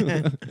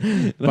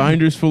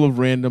 Binders full of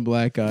random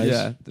black guys.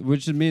 Yeah,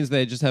 which means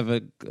they just have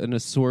an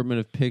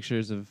assortment of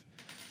pictures of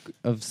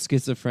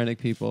schizophrenic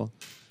people.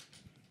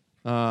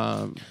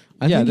 I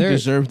yeah, think he they're.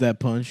 deserved that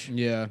punch.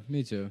 Yeah,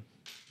 me too.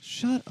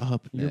 Shut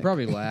up, You're Nick.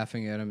 probably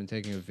laughing at him and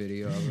taking a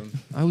video of him.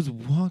 I was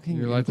walking.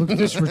 You're like, look at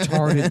this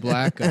retarded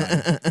black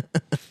guy.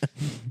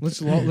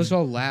 Let's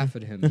all laugh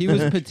at him. he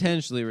was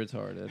potentially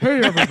retarded.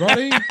 Hey,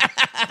 everybody.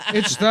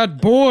 It's that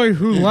boy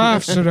who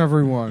laughs at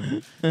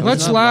everyone.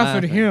 Let's not laugh at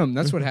laughing. him.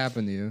 That's what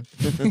happened to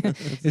you.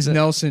 Is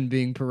Nelson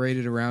being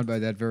paraded around by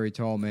that very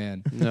tall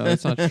man. No,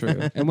 that's not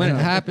true. And when it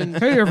happened,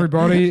 Hey,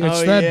 everybody. It's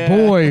Oh, that yeah.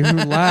 boy who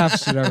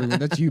laughs at everyone.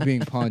 That's you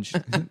being punched.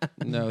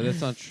 no,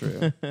 that's not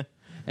true.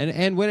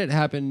 And when it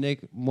happened, Nick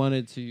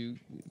wanted to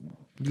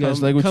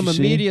guys like what come you see?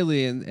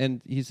 immediately,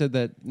 and he said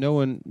that no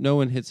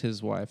one hits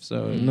his wife.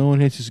 So No one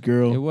hits his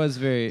girl. it was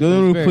very. The it was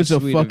one who very puts a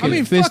sweet of fucking I you.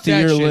 mean, fist fuck to that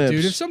your shit, lips.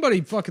 dude. If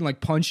somebody fucking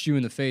like punched you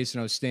in the face and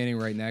I was standing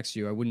right next to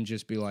you, I wouldn't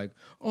just be like,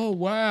 "Oh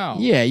wow."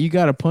 Yeah, you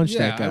got to punch Yeah,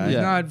 that guy. I would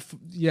Yeah. not.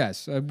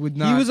 Yes, I would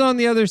not. He was on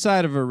the other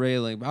side of a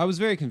railing. I was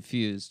very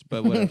confused,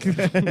 but whatever.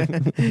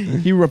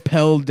 He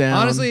rappelled down.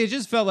 Honestly, it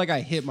just felt like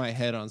I hit my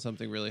head on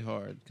something really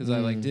hard because I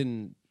like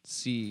didn't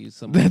see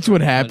someone. that's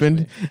what punch happened.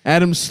 me.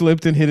 Adam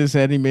slipped and hit his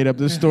head. He made up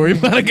this story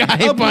about a guy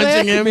A black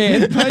punching him.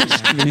 man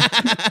punched me.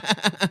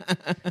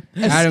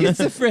 A Adam-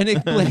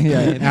 schizophrenic black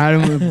Yeah, man.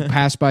 Adam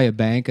passed by a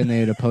bank and they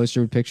had a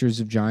poster with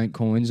pictures of giant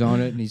coins on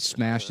it, and he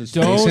smashed his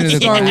face Don't into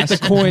the start glass. with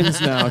the coins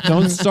now.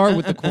 Don't start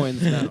with the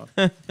coins now.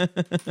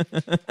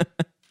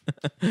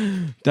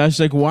 Dash's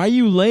like, why are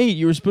you late?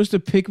 You were supposed to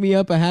pick me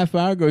up a half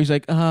hour ago. He's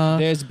like,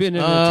 There's been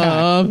an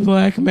attack. a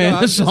black man No,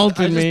 I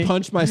assaulted me. just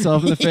punched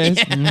myself in the face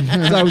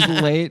because I was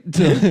late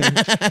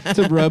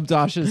to rub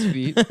Dasha's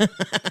feet.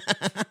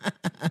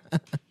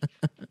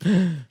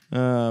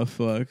 Oh,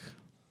 fuck.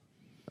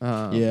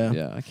 Yeah.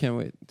 yeah. I can't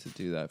wait to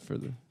do that for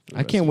the.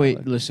 I can't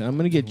wait. Listen, I'm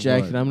going to get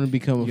jacked and I'm going to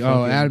become a Oh,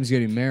 fucking... Adam's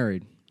getting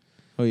married.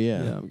 Oh,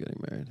 yeah. Yeah, I'm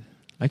getting married.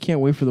 I can't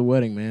wait for the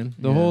wedding, man.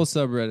 The whole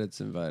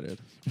subreddit's invited.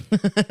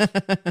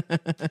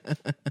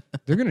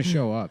 They're gonna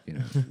show up, you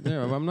know.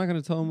 Yeah, I'm not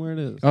going to tell them where it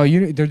is. Oh,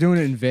 they're doing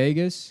it in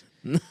Vegas.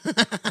 And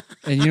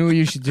you know what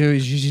you should do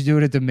is you should do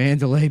it at the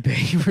Mandalay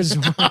Bay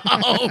Resort. We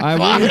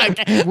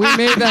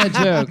made that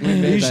joke.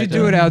 You should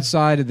do it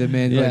outside of the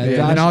Mandalay Yeah, Bay,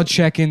 Josh- and I'll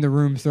check in the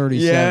room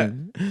 37.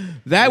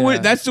 That Yeah.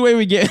 that's the way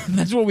we get.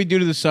 That's what we do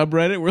to the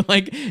subreddit. We're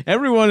like,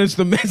 everyone is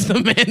the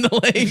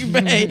Mandalay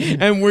Bay,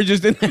 and we're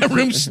just in that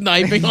room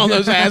sniping all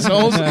those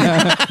assholes. We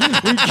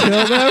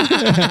kill them.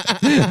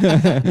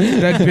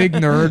 That big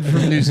nerd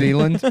from New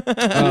Zealand.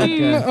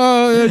 Okay.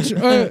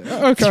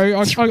 Okay.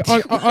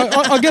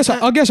 I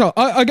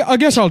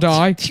guess I'll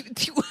die.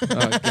 Oh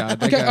god.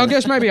 That Okay, guy, I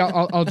guess maybe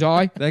I'll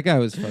die. that guy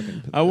was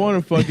fucking. I want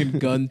a fucking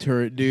gun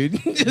turret, dude,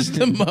 just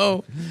to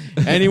mow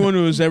anyone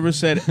who has ever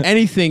said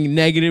anything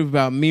negative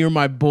about me or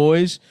my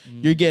boys.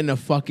 You're getting a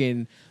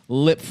fucking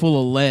lip full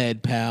of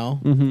lead, pal.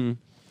 Mm-hmm.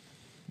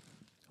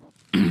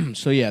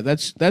 So yeah,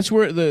 that's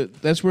where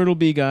it'll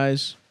be,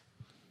 guys.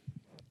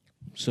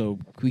 So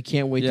we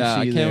can't wait Yeah, to see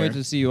I you can't there. wait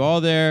to see you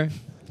all there.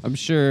 I'm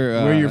sure.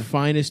 Wear your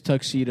finest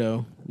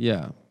tuxedo.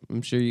 Yeah,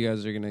 I'm sure you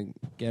guys are gonna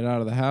get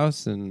out of the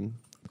house and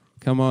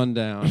come on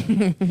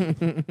down.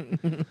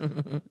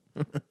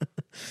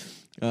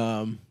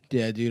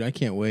 Yeah, dude, I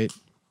can't wait.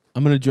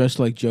 I'm gonna dress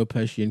like Joe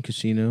Pesci in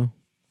Casino,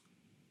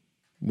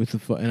 with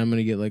and I'm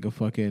gonna get like a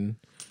fucking.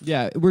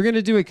 Yeah, we're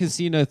gonna do a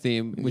casino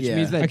theme, which Yeah.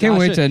 means that I can't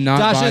wait to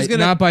Dasha's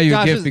not buy you a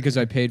Dasha's- gift because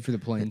I paid for the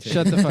plane ticket.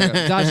 Shut the fuck up.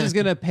 Dasha's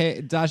gonna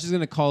pay. Dasha's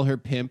gonna call her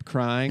pimp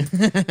crying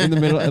in the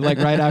middle, like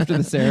right after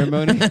the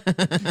ceremony.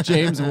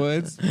 James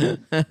Woods.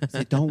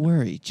 Say, don't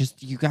worry.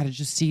 You gotta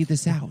just see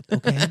this out,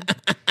 okay?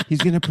 He's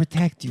gonna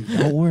protect you.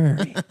 Don't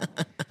worry.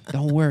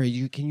 Don't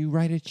worry. Can you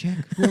write a check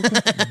real quick?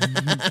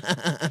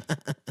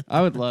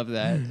 I would love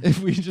that if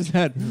we just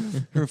had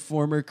her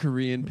former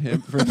Korean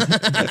pimp from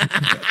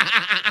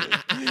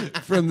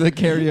the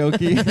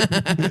karaoke.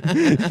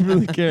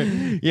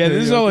 Yeah,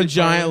 this is all a karaoke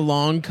giant parlor.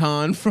 long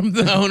con from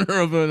the owner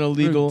of an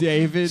illegal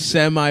David.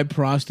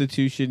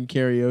 semi-prostitution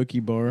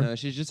karaoke bar. No,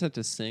 she just had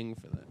to sing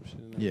for them. She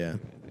didn't have Yeah. to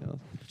do anything else.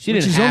 She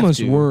Which didn't is have almost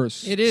to.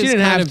 worse. It She is didn't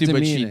kind have of to,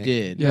 but she demeaning.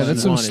 did. Yeah, She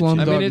that's some wanted to.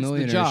 Slumdog I mean, it's the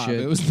Millionaire job. shit.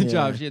 It was the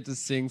job. Yeah. She had to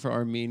sing for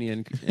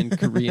Armenian and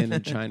Korean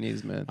and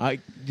Chinese men.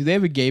 Do they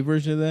have a gay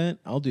version of that?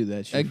 I'll do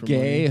that shit A for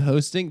gay money.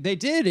 hosting. They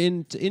did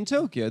in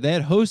Tokyo. They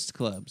had host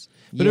clubs,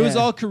 but it was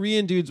Yeah. all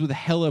Korean dudes with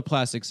hella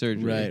plastic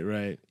surgery.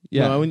 Right.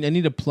 Yeah. No, I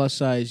need a plus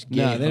size gay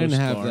No, they didn't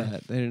host have bar.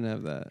 that. They didn't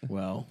have that.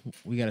 Well,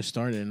 we got to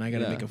start it, and I got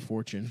to Yeah. make a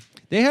fortune.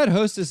 They had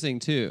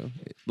hostessing too,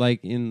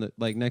 like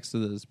next to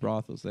those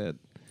brothels. They had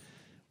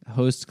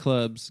host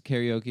clubs,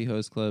 karaoke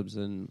host clubs,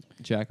 and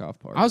jack off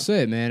parties. I'll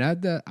say it,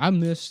 man. I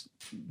miss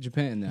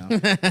Japan now.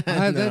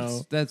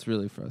 That's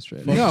really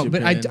frustrating. Fuck No, but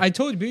Japan. I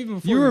told you but even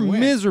before You were we went,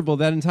 miserable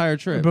that entire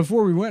trip.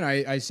 Before we went,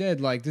 I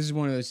said like this is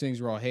one of those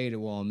things where I'll hate it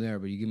while I'm there,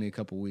 but you give me a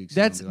couple weeks.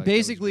 and I'll That's be like, that was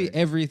basically great.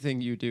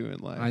 everything you do in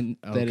life.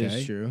 That is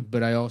Okay, true.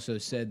 But I also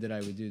said that I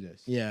would do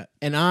this. Yeah,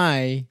 and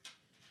I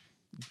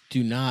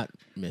do not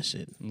miss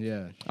it.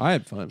 Yeah, I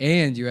had fun.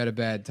 and you had a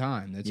bad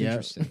time. That's Yeah.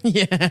 interesting.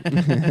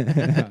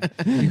 Yeah.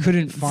 You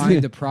couldn't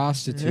find a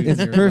prostitute. It's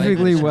in your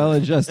perfectly language.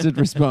 well-adjusted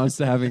response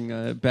to having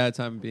a bad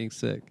time and being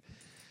sick.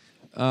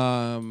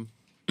 No,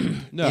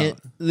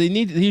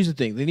 Here's the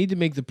thing. They need to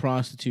make the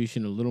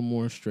prostitution a little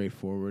more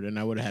straightforward, and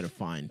I would have had a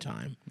fine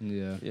time.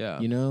 Yeah. yeah.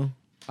 You know?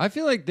 I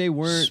feel like they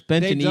weren't.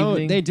 Spent they an don't-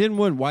 evening. They didn't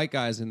want white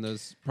guys in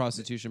those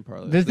prostitution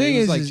parlors. The thing it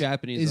was is, like is,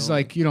 Japanese. is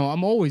only. like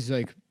I'm always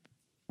like,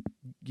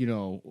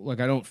 like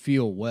I don't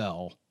feel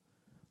well,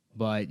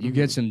 but you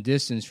get some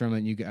distance from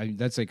it. And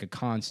that's like a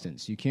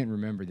constant. So you can't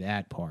remember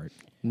that part.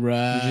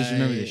 Right. You just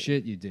remember the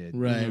shit you did.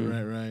 Right,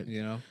 right.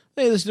 You know,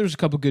 Hey, listen, there was a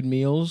couple good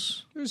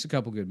meals. there's a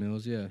couple good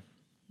meals. Yeah.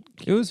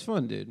 it was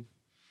fun, dude.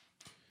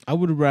 I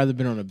would have rather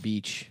been on a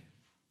beach.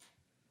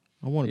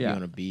 I want to Yeah. be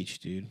on a beach,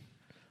 dude.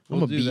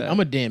 We'll do that. I'm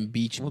a damn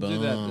beach We'll bum. do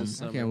that this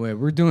I summer. can't wait.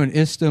 We're doing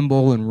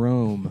Istanbul and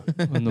Rome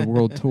on the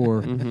world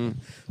tour. Mm-hmm.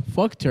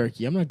 Fuck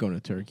Turkey. I'm not going to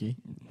Turkey.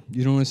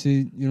 You don't want to see?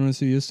 You don't want to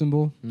see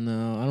Istanbul?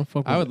 No, I don't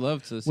fuck with I would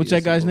love to. See What's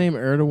that guy's Istanbul.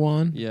 name?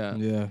 Erdogan? Yeah,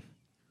 Yeah.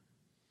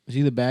 Is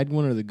he the bad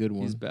one or the good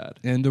one? he's bad.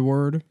 End of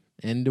word.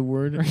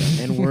 Endward?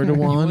 He Endwardawan?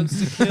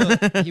 wants to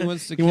kill. He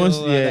wants to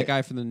kill yeah. that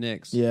guy from the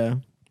Knicks. Yeah.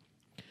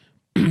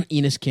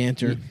 Enos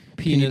Cantor.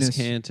 Penis Penis.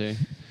 Cantor.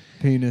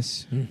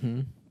 Penis. Mm-hmm.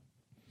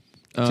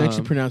 It's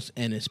actually pronounced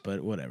Ennis,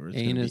 but whatever. It's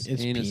gonna be- anus.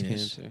 it's Anus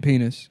penis. Cantor.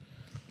 Penis.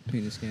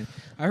 Penis game.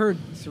 I heard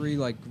three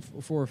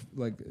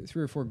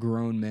or four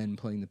grown men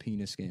playing the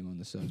penis game on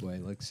the subway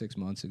like 6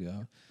 months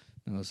ago.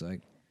 And I was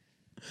like,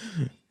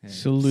 hey.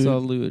 Salute.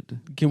 Salute.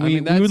 Can I we?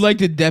 mean, We that's- would like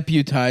to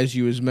deputize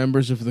you as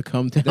members of the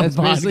Come Down That's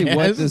basically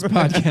what podcast. this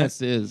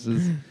podcast is.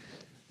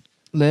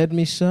 Let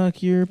me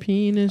suck your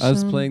penis. I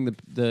was playing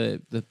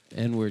the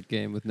N-word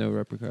game with no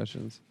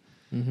repercussions.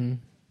 Mm-hmm.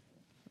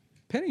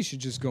 Pennies should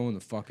just go in the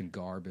fucking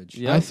garbage.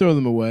 Yeah. I throw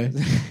them away.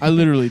 I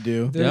literally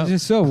do. They're Yep.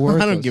 just so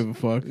worthless. I don't give a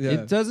fuck. Yeah.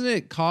 It doesn't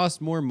it cost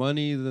more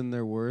money than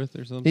they're worth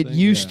or something? It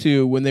used Yeah.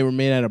 to when they were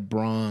made out of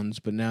bronze,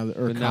 but now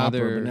or But now copper,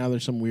 they're- but now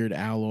there's some weird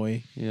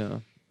alloy. Yeah.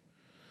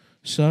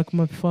 Suck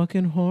my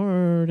fucking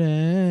hard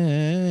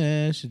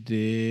ass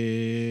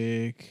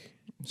dick.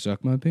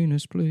 Suck my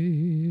penis,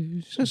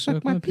 please.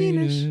 Suck my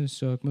penis.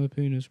 Suck my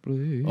penis,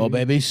 please. Oh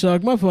baby,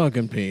 suck my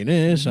fucking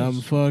penis. I'm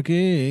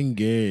fucking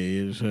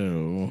gay as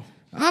hell.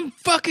 I'm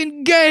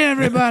fucking gay,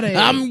 everybody.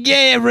 I'm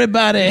gay,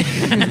 everybody.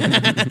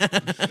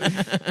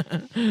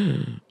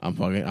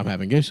 I'm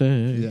having gay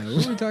sex. Yeah,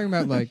 what were we talking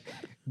about? Like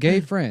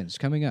gay friends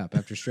coming up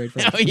after straight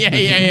friends. Oh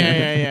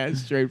yeah.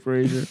 Straight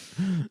Fraser.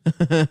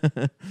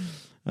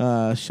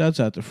 Shouts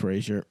out to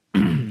Fraser,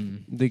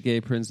 The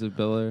gay Prince of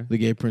Bel-Air. the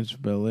gay Prince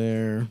of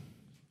Bel-Air.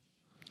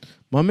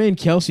 My man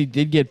Kelsey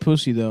did get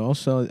pussy though.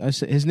 Also, I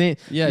said his name.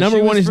 Yeah, Number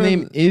she one, was his from-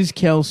 name is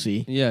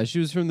Kelsey. Yeah, she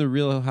was from the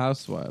Real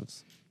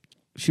Housewives.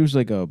 She was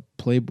like a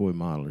Playboy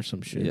model or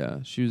some shit. Yeah,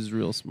 she was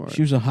real smart.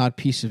 She was a hot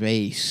piece of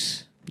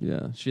ace.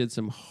 Yeah, she had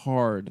some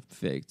hard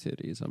fake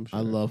titties. I'm sure.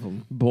 I love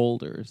them.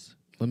 boulders.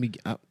 Let me.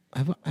 Have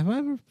I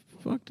ever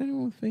fucked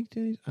anyone with fake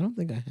titties? I don't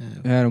think I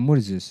have. Adam, what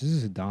is this? Is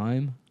this a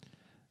dime?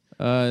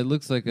 It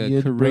looks like a You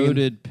had to bring in-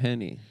 corroded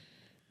penny.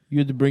 You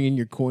had to bring in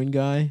your coin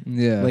guy,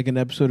 Yeah. like an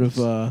episode of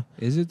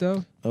is it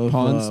though?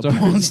 Pawn Stars.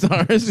 Pawn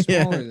Stars.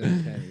 Smaller Yeah. than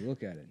a penny.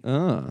 Look at it.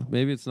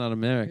 Maybe it's not Here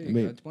American.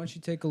 you go. Why don't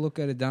you take a look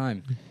at a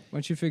dime? Why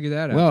don't you figure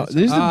that out? Wow, That's-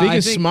 this is the I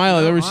biggest think- smile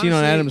I've no, ever seen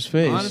on honestly- Adam's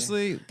face.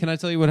 Honestly, can I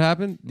tell you what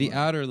happened? The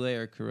outer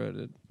layer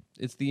corroded.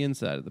 It's the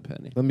inside of the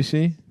penny. Let me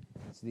see.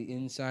 it's the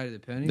inside of the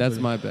penny. That's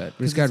but my bet.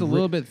 but it's Because got it's a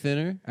little bit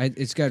thinner.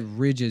 it's got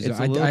ridges. It's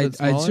a little bit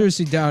I smaller?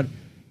 seriously doubt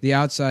the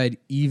outside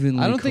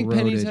evenly I don't think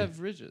pennies corroded. have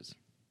ridges.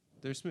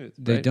 They're smooth.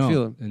 They right? don't.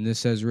 Feel 'em. And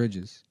this has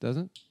ridges.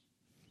 Doesn't?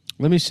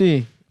 Let me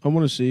see. I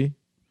want to see.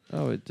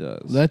 Oh, it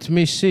does. Let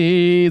me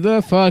see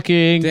the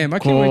fucking. Damn, I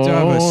can't wait to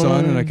have a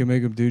son and I coin. can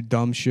make him do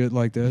dumb shit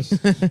like this.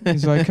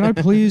 He's like, can I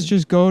please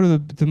just go to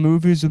the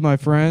movies with my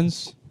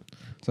friends?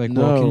 It's like,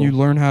 well, No. can you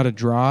learn how to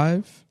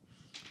drive?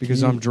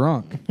 Because I'm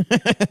drunk.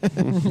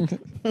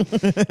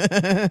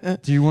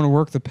 Do you want to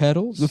work the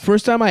pedals? The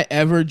first time I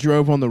ever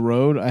drove on the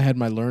road, I had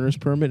my learner's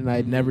permit, and I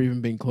had never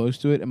even been close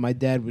to it. And my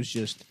dad was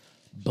just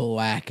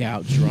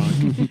blackout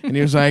drunk. And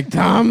he was like,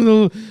 Tom,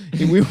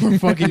 and we were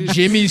fucking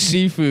Jimmy's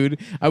Seafood.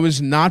 I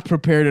was not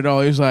prepared at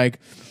all. He was like,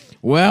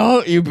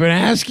 well, you've been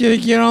asked you to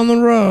get on the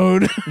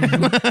road.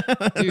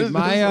 Dude,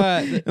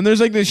 and there's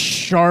like this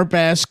sharp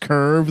ass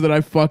curve that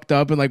I fucked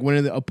up and like went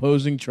into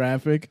opposing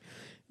traffic.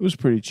 It was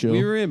pretty chill.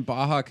 we were in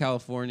Baja,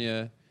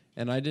 California,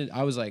 and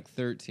I was like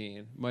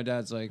 13. My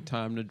dad's like,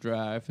 time to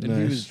drive, and he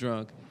Nice. was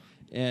drunk.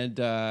 And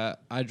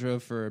I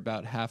drove for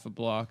about half a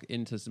block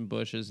into some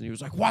bushes, and he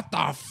was like, "What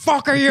the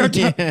fuck are you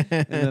doing?"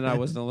 And then I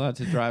wasn't allowed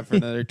to drive for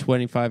another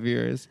 25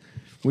 years.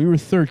 We were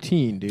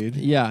 13, dude.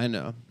 Yeah, I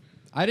know.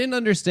 I didn't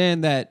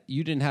understand that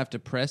you didn't have to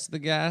press the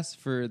gas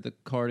for the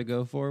car to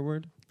go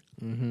forward.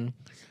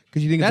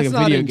 Because you think That's it's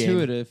like a not video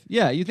intuitive.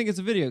 Yeah, you think it's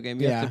a video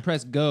game. You have Yeah. to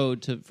press go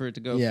for it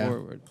to go Yeah.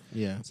 forward.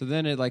 game. Yeah. So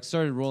then it like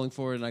started rolling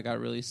forward, and I got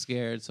really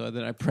scared. So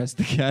then I pressed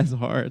the gas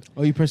hard.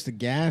 Oh, you pressed the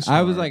gas.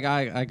 I was hard.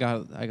 like, I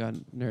got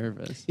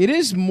nervous. It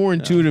is more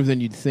intuitive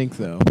than you'd think,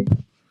 though.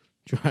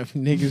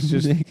 Nick has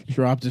just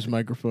dropped his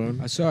microphone.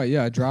 I saw it.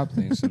 Yeah, I drop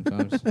things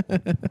sometimes.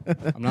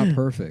 I'm not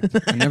perfect.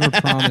 I never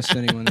promised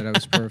anyone that I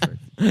was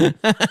perfect.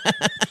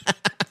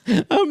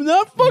 I'm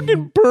not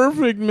fucking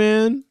perfect,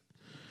 man.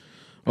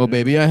 Oh,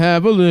 baby, I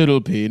have a little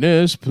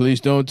penis. Please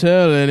don't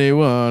tell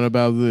anyone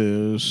about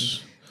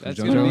this. That's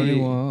Don't gonna tell be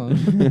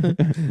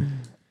anyone.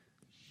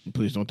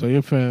 Please don't tell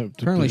your fam.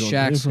 Apparently, please don't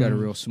tell Shaq's your got a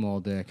fam. real small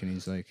dick, and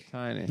he's like,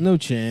 tiny. No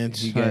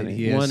chance. he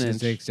Tiny. has 1 inch.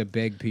 things to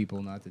beg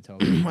people not to tell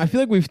them. I feel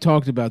like we've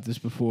talked about this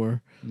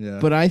before, Yeah,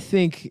 but I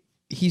think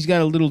he's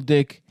got a little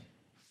dick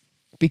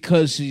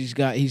because he's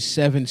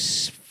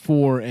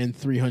 7'4" and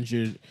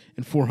 300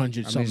 and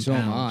 400 I something mean, so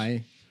am pounds.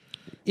 I.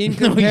 In No,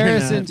 you're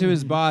comparison not. to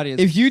his body,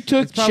 If you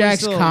took it's probably Shaq's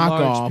still a cock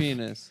large off,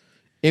 penis.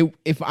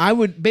 if I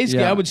would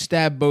basically, Yeah. I would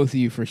stab both of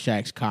you for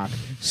Shaq's cock,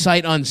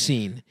 sight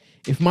unseen.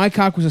 If my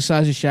cock was the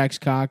size of Shaq's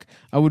cock,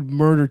 I would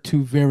murder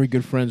two very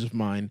good friends of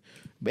mine,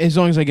 as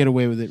long as I get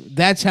away with it.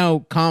 That's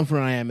how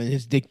confident I am in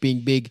his dick being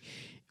big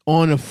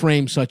on a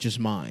frame such as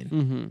mine.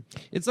 Mm-hmm.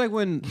 It's like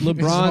when As long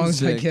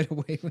LeBron's as I dick. get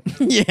away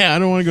with it. Yeah, I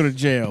don't want to go to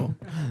jail.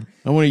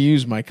 I want to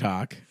use my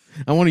cock.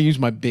 I want to use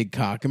my big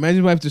cock. Imagine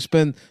if I have to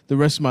spend the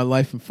rest of my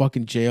life in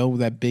fucking jail with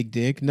that big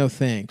dick. No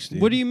thanks,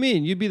 dude. What do you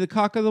mean? You'd be the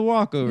cock of the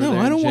walk over No, there.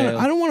 I don't want want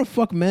to. I don't want to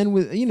fuck men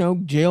with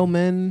jail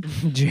men.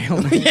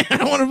 Jail. Yeah, I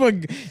don't want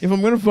to fuck. If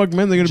I'm gonna fuck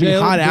men, they're gonna be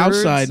hot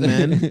outside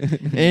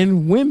men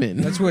and women.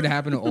 That's what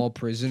happened to all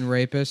prison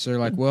rapists. They're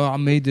like, well, I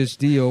made this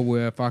deal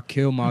where if I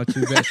kill my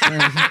two best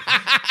friends,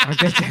 I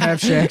get to have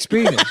Shaq's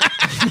penis.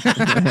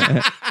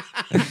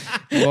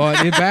 Well,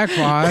 it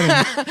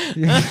backfired.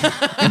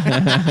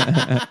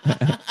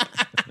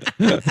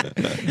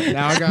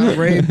 Now I got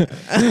rape.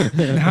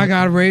 Now I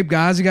got rape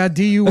guys. I got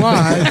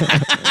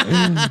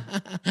DUI.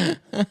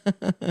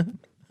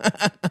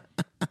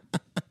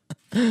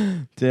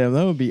 Damn,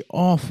 that would be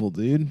awful,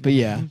 dude. But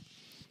yeah.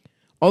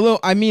 Although,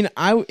 I mean,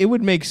 it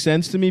would make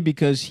sense to me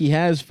because he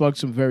has fucked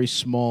some very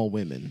small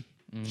women.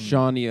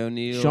 Shawnee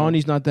O'Neal.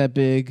 Shawnee's not that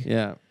big.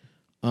 Yeah.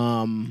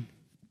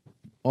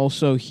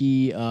 Also,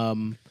 he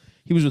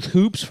was with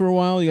Hoops for a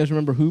while. You guys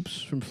remember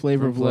Hoops from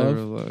Flavor of Love? Flavor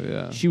of Love,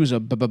 yeah. She was a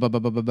bad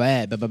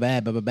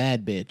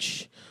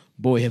bitch.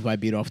 Boy, have I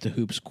beat off the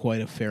Hoops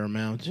quite a fair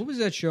amount. What was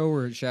that show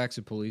where Shaq's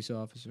a police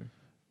officer?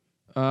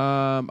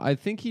 I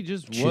think he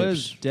just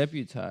was Chips.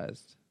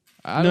 deputized.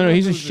 No,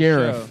 he's a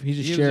sheriff. He's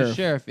a He sheriff. was a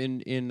sheriff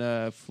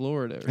in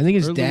Florida. I think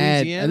his or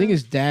dad. Louisiana? I think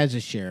his dad's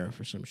a sheriff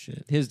or some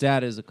shit. his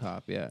dad is a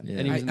cop. Yeah, Yeah.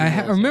 And he was in the I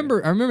military.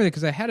 remember that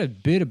because I had a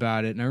bit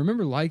about it, and I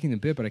remember liking the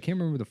bit, but I can't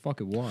remember what the fuck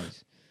it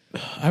was.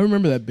 I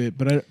remember that bit,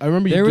 but I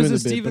remember you There doing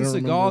was a the bit, but Steven I don't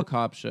Seagal remember.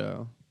 cop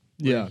show.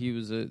 where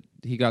Yeah.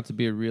 he got to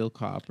be a real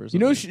cop or You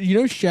something.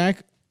 know,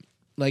 Shaq,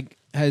 like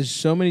has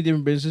so many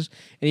different businesses,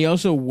 and he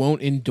also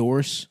won't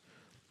endorse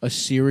a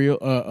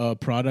cereal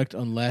product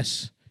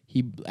unless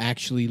he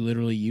actually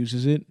literally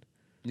uses it.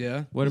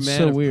 Yeah. What a It's man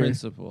so of weird.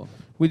 principle.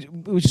 Which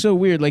was so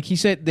weird. Like he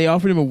said, they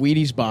offered him a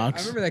Wheaties I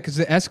box. remember that because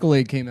the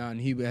Escalade came out, and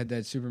he had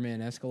that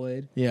Superman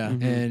Escalade. Yeah,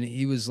 And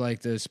he was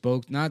like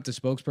not the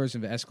spokesperson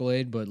of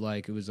Escalade, but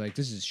like it was like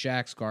this is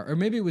Shaq's car, or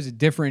maybe it was a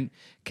different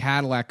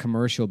Cadillac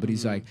commercial. But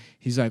he's like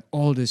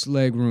all this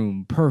leg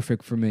room,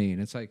 perfect for me,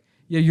 and it's like,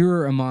 yeah,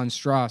 you're a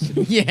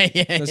monstrosity.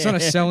 yeah. That's not a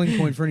selling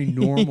point for any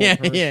normal Yeah,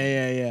 person.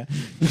 yeah.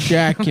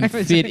 Shaq can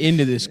fit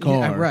into this car.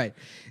 Yeah, right.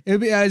 It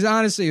would be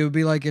honestly, it would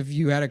be like if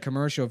you had a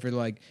commercial for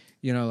like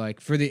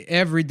for the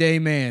everyday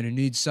man who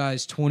needs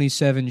size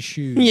 27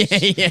 shoes.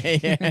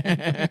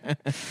 Yeah.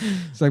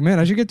 It's like, man,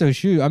 I should get those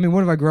shoes. I mean,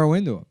 what if I grow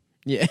into them?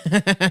 Yeah.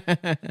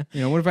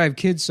 What if I have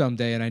kids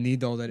someday and I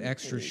need all that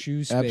extra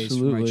shoe space for my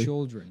Absolutely.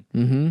 children?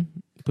 Mm-hmm.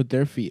 Put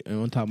their feet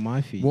on top of my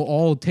feet. We'll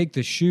all take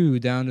the shoe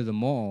down to the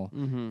mall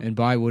and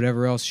buy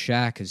whatever else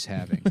Shaq is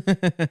having.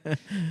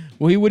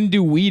 Well, he wouldn't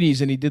do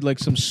Wheaties, and he did like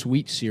some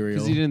sweet cereal.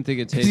 Because he didn't think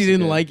it tasted Because he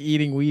didn't good. like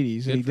eating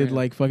Wheaties, Good and he for did him.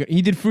 like fucking.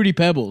 He did Fruity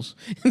Pebbles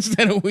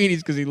instead of Wheaties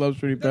because he loves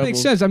Fruity That Pebbles. makes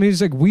sense. I mean,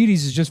 it's like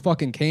Wheaties is just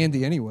fucking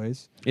candy,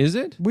 anyways. Is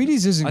it?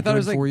 Wheaties isn't I thought good it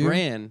was like for you.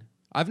 bran.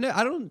 I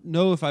don't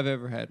know if I've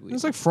ever had wheat.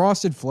 It's like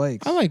Frosted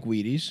Flakes. I like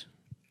Wheaties,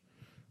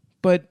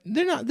 but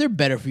they're not. They're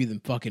better for you than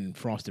fucking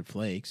Frosted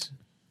Flakes.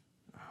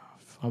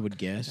 I would I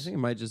guess. think it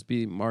might just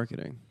be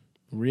marketing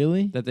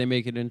Really? that they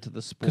make it into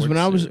the sports.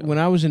 Because when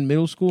I was in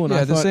middle school and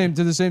I thought,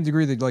 to the same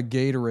degree that like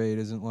Gatorade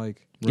isn't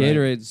like.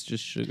 Gatorade's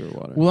just sugar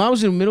water. well, I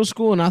was in middle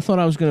school and I thought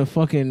I was gonna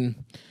fucking,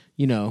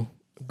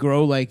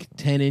 grow like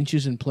 10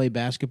 inches and play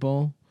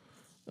basketball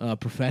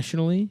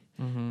professionally.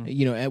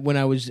 When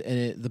I was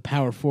the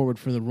power forward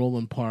for the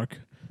Roland Park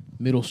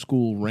Middle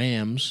School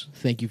Rams,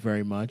 thank you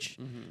very much.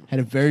 Had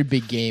a very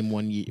big game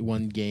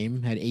one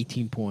game, had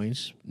 18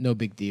 points, no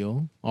big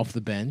deal, off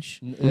the bench.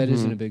 That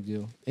isn't a big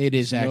deal. It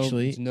is It's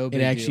actually. it's no it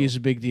big actually deal. is a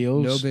big deal.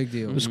 No big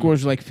deal. The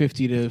scores were like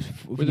 50 to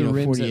With the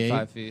rims 48. at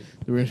 5 feet.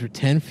 The rims were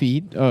 10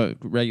 feet. Oh,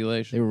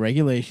 regulation. They were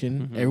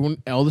regulation.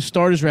 All the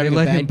starters were They having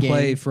let a him bad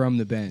play game. from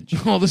the bench.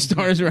 All the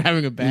stars were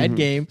having a bad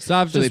game.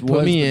 Stop So just they put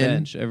was me the in.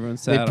 bench. Everyone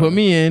sat They on put it.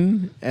 me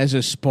in as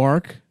a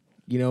spark.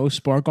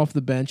 Spark off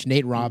the bench.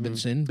 Nate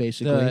Robinson,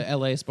 basically. The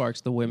LA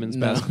Sparks, the women's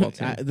No, basketball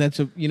team. that's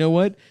a. You know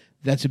what?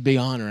 That's a big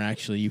honor,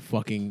 actually. You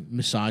fucking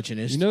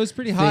misogynist. You know, it's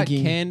pretty hot.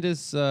 Thinking-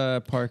 Candace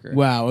Parker.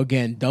 Wow,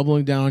 again,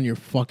 doubling down on your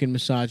fucking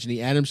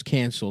misogyny. Adam's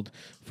canceled.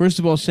 First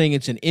of all, saying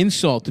it's an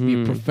insult to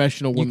be a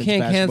professional You women's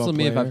can't basketball cancel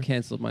me if player. I've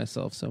canceled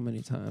myself so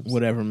many times.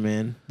 Whatever,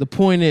 man. The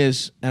point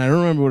is, and I don't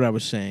remember what I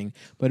was saying,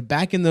 but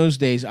back in those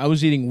days, I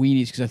was eating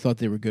Wheaties because I thought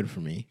they were good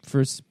for me.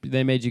 First,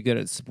 they made you good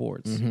at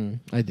sports.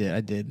 I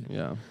did.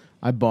 Yeah.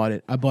 I bought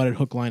it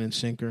hook, line, and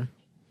sinker.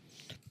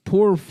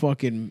 Poor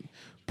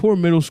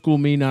middle school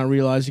me not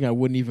realizing I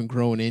wouldn't even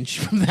grow an inch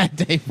from that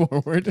day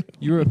forward.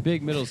 You were a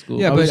big middle school.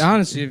 Yeah, I but was-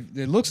 honestly,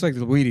 it looks like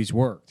the Wheaties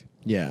worked.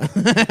 Yeah.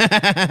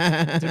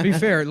 To be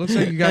fair, it looks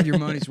like you got your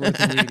money's worth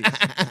of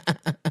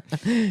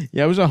Wheaties.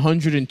 Yeah, I was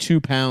 102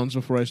 pounds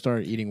before I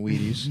started eating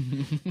Wheaties.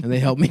 And they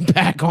helped me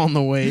back on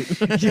the weight.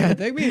 Yeah,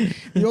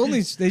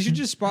 they should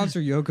just sponsor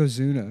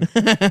Yokozuna.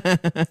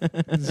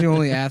 It's the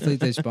only athlete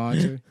they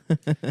sponsor.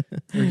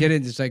 Or get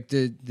it, it's like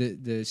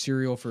the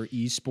cereal for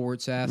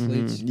esports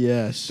athletes.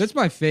 Yes. That's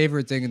my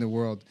favorite thing in the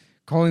world.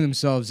 Calling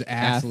themselves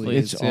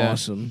athletes. It's yeah.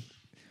 awesome.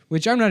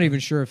 Which I'm not even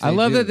sure if they I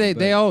love do, that they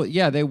but- all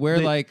they wear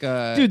They- like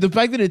Dude, the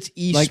fact that it's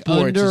esports like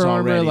Under is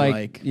Armour already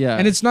like yeah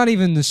And it's not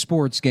even the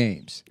sports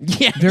games.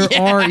 yeah, There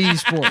are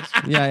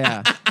esports.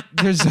 yeah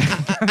There's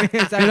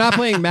it's they're not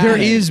playing Madden. There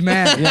is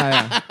Madden.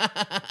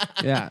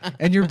 yeah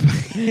And you're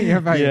you're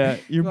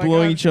like,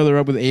 blowing I'm- each other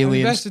up with I'm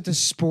aliens. invested the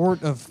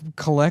sport of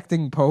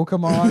collecting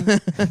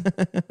Pokemon.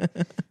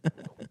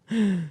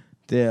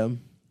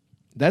 Damn.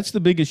 That's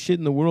the biggest shit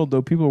in the world,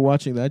 though. People are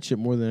watching that shit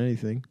more than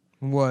anything.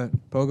 What?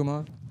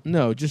 Pokemon?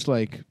 No, just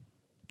like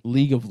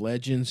League of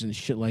Legends and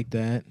shit like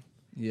that.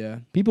 Yeah.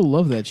 People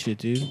love that shit,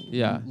 dude.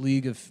 yeah.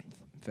 League of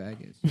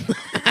Faggots.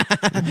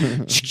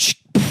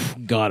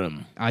 Got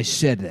him. I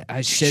said that.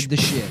 I said the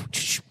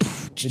shit.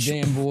 The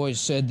damn boys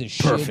said the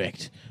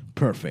shit.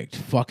 Perfect.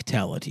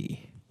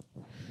 Fucktality.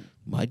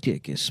 My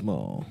dick is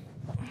small.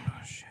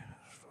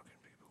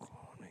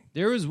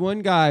 There was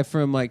one guy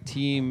from like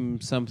Team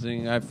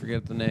something, I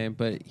forget the name,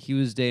 but he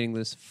was dating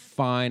this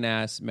fine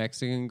ass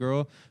Mexican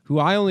girl who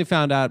I only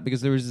found out because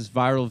there was this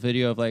viral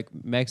video of like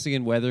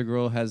Mexican weather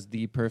girl has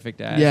the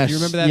perfect ass. Yes. Do you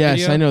remember that yes,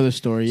 video? I know the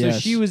story. So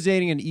Yes. she was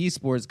dating an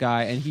esports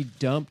guy and he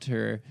dumped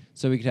her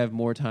so he could have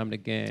more time to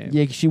game.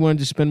 Yeah, 'cause she wanted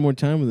to spend more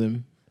time with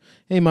him.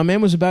 Hey, my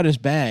man was about his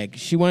bag.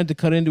 She wanted to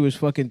cut into his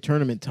fucking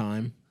tournament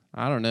time.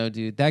 I don't know,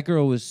 dude. That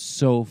girl was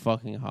so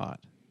fucking hot.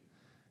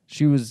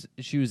 She was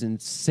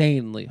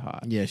insanely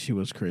hot. Yeah, she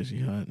was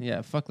crazy hot.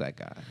 Yeah, fuck that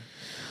guy.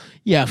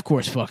 Yeah, of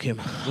course, fuck him.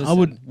 Listen, I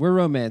would We're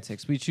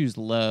romantics. We choose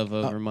love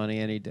over money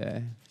any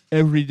day.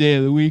 every day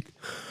of the week.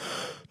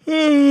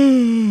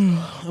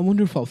 I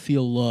wonder if I'll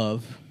feel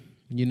love.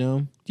 You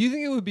know? Do you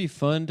think it would be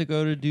fun to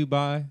go to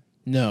Dubai?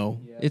 No.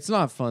 It's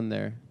not fun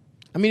there.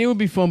 I mean, it would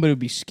be fun, but it would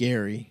be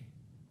scary.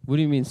 What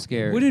do you mean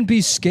scary? Wouldn't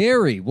be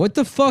scary. What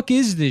the fuck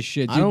is this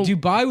shit? I don't-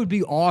 Dubai would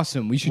be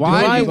awesome. We should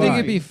Why do do you Dubai. think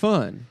it'd be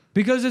fun?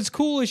 Because it's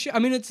cool as shit. I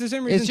mean, it's the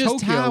same reason It's just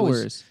Tokyo was-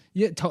 towers.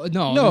 Yeah,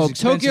 No, there's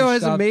expensive Tokyo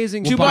has stuff.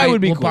 amazing We'll shit. Dubai buy-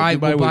 would be we'll cool. Buy,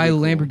 Dubai we'll would buy be cool.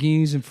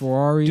 Lamborghinis and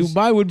Ferraris.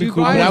 Dubai would be Dubai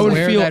cool, but is I would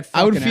wear feel that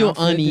I would fucking feel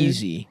outfit, dude.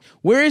 uneasy.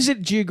 Where is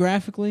it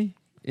geographically?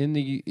 In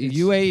the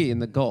UAE, in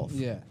the Gulf.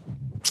 Yeah.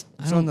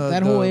 I don't-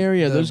 that whole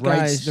area, the those right,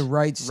 guys. the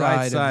right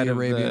side, side of of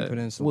the Arabian the-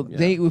 Peninsula.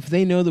 Well, if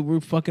they know that we're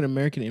fucking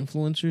American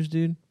influencers,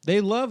 dude. They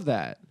love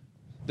that.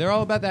 They're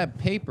all about that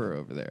paper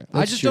over there. I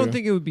That's just true. don't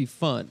think it would be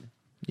fun.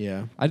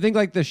 Yeah, I think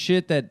like the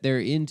shit that they're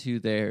into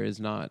there is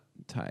not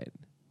tight.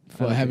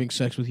 for having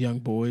sex with young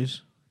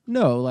boys.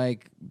 No,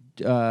 like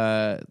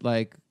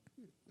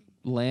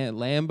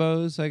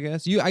Lambos, I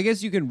guess. I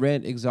guess you can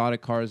rent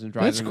exotic cars and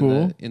drive That's them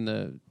cool. in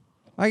the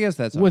I guess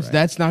that's What's all right.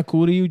 that's not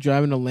cool to you?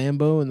 Driving a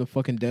Lambo in the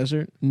fucking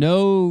desert?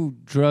 No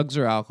drugs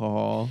or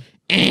alcohol.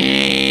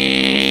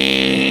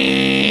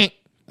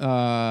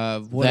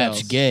 What That's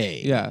else?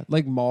 gay. Yeah,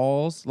 like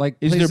malls, like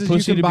Is there places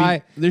pussy you can to be-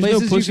 buy. there's no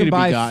places pussy you to can be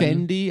buy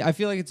gotten. Fendi. I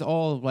feel like it's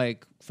all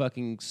like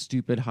fucking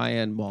stupid high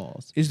end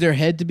malls. Is there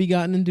head to be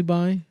gotten in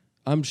Dubai?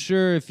 I'm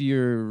sure if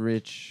you're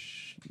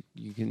rich,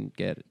 you can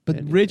get it.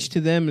 But rich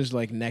to them is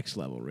like next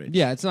level rich.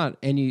 Yeah, it's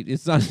not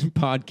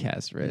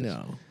podcast rich.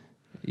 No.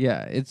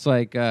 Yeah, it's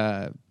like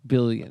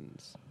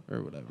billions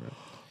or whatever.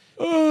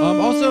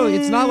 Also,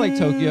 it's not like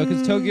Tokyo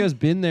because Tokyo's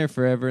been there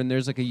forever, and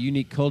there's like a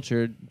unique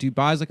culture.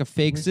 Dubai's like a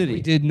fake city.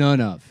 We did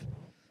none of.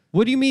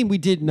 What do you mean we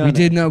did none? We of?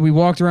 did no. We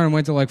walked around and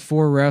went to like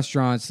 4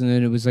 restaurants, and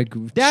then it was like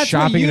That's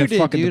shopping what you in a did,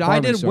 fucking dude. I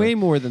department did store. way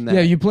more than that.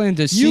 Yeah, you planned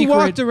a You secret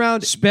walked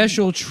around-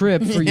 special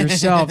trip for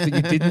yourself that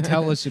you didn't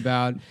tell us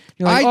about.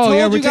 You're like, I oh yeah,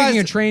 told we're you taking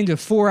guys- a train to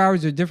 4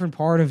 hours to a different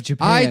part of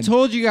Japan. I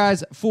told you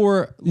guys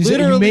for You said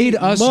literally you made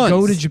us months.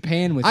 go to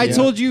Japan with I you.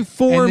 told you And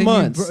 4 then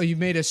months. You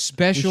made a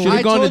special. should've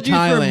I gone to told you for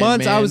Thailand,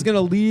 months I man. was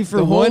gonna leave for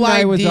The one whole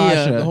night with idea,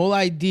 Asha. the whole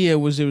idea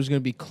was it was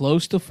going to be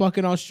close to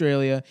fucking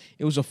Australia.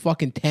 It was a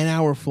fucking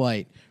 10-hour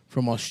flight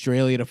from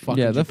Australia to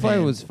fucking yeah, the Japan.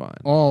 flight was fine.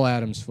 all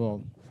Adam's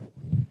fault.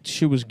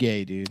 Shit was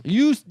gay, dude.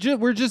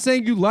 We're just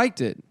saying you liked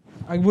it.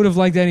 I would have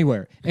liked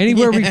anywhere.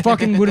 Anywhere we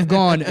fucking would have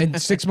gone in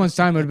 6 months'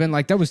 time, I would have been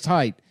like, that was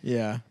tight.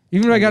 Yeah.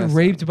 Even when I got guess so.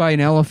 raped by an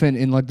elephant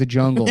in like the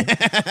jungle, I'd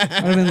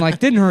have been like,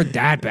 didn't hurt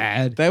that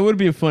bad. That would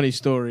be a funny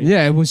story.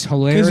 Yeah, it was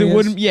hilarious. Because it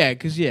wouldn't,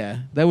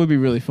 that would be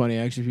really funny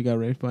actually if you got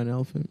raped by an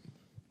elephant.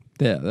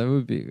 Yeah, that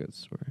would be a good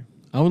story.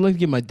 I would like to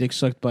get my dick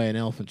sucked by an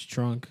elephant's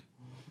trunk.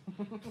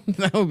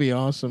 That would be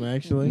awesome,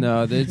 actually.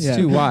 No, it's Yeah.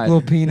 too wide.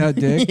 Little peanut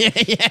dick.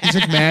 He's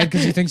like mad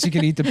because he thinks he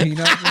can eat the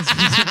peanut.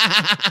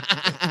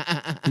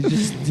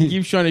 He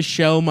keeps trying to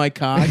shell my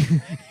cock.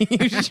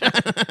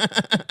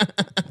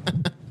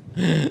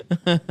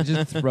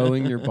 just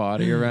throwing your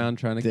body around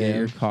trying to get Damn.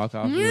 your cock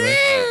off your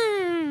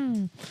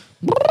right.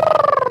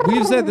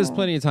 We've said this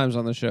plenty of times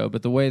on the show,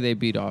 but the way they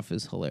beat off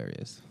is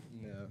hilarious.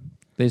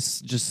 They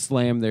just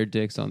slam their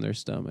dicks on their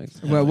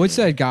stomachs. Well, what's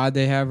that god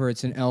they have where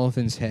it's an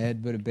elephant's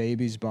head but a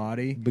baby's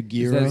body? Is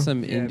Bagheera. that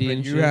some Yeah,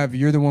 Indian but shit?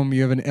 you're the one where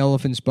you have an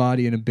elephant's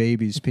body and a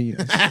baby's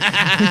penis.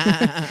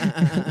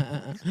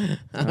 I'm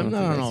don't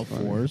not on think all that's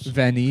funny. fours.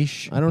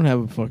 Vanish. I don't have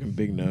a fucking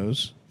big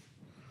nose.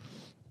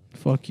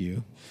 Fuck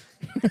you.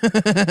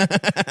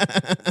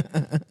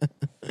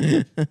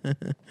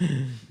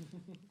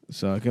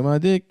 Sucking my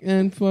dick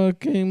and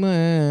fucking my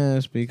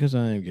ass because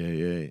I'm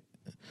gay.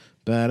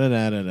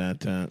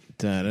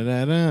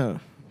 Ba-da-da-da-da-da-da-da-da.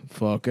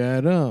 Fuck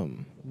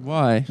Adam.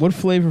 Why? What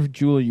flavor of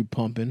Juul are you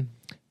pumping?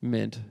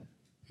 Mint.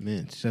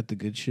 Mint. Is that the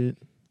good shit?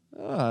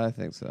 Oh, I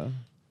think so.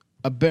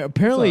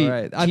 Apparently, It's all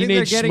right. I think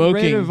they're teenage getting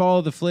smoking. rid of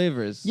all the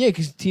flavors. Yeah,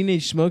 because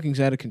teenage smoking's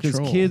out of because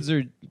control. kids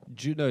are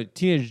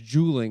teenage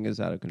juuling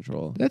is out of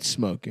control. That's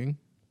smoking.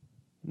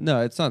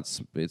 No, it's not.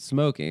 It's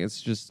smoking.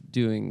 It's just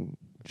doing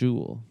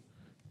Juul.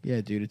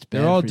 Yeah, dude, it's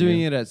bad. They're all for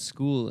doing you. it at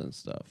school and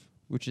stuff,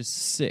 which is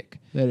sick.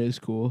 That is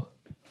cool.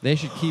 They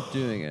should keep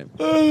doing it.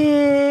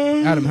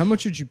 Adam, how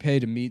much would you pay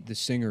to meet the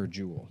singer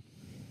Jewel?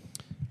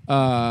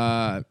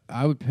 I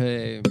would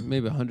pay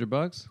maybe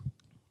 $100.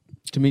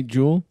 To meet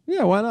Jewel,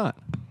 Yeah, why not?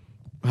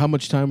 how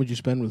much time would you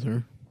spend with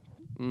her?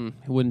 It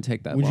wouldn't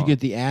take that Would long. you get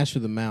the ass or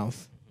the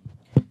mouth?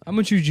 How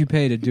much would you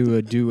pay to do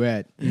a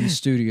duet in the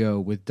studio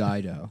with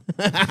Dido?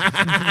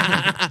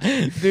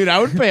 Dude, I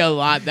would pay a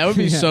lot. That would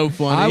be so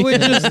funny. I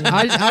would just,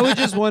 I would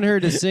just want her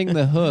to sing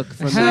the hook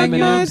from Hang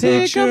your Eminem's hook.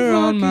 picture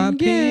on my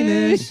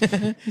penis.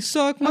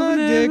 Suck my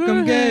dick,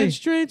 I'm gay.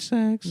 Straight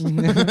sex.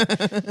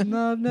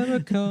 I've never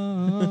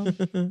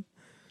come.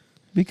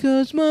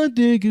 Because my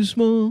dick is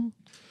small.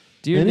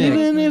 Dear And Nick,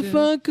 even if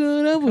I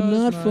could, I would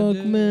not my fuck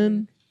dick.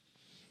 men.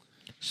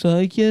 So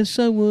yes,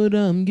 I would,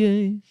 I'm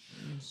gay.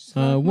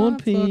 I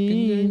want my fucking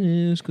dick.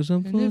 penis because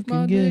I'm And if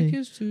my fucking dick gay.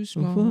 is too I'm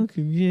small.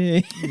 fucking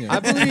gay.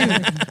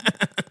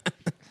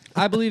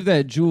 I believe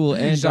that Jewel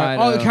and He's like,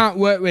 Dido. I can't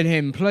work with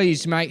him.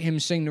 Please make him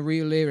sing the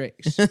real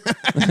lyrics.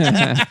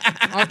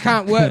 I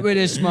can't work with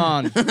this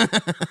man.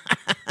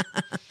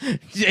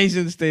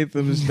 Jason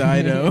Statham is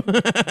Dido.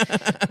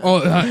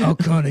 I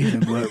can't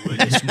even work with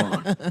this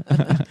man.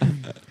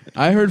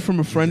 I heard from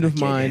a friend of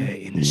mine.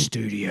 in the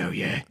studio,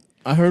 yeah.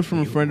 I heard from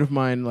a friend of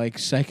mine, like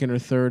second or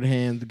third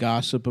hand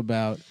gossip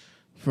about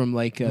from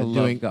like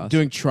love gossip.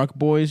 doing truck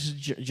boys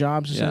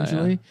jobs Yeah,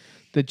 essentially. yeah.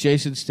 That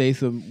Jason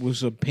Statham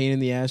was a pain in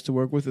the ass to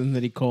work with, and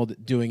that he called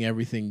it doing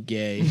everything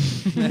gay.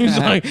 He's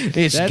like,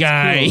 this That's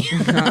guy.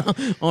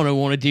 I don't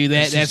want to do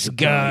that. That's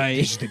guy.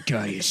 This is the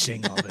gayest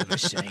thing I've ever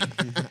seen.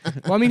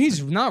 Well, I mean,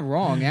 he's not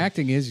wrong.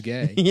 Acting is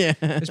gay. Yeah.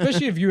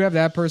 Especially if you have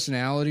that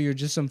personality or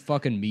just some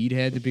fucking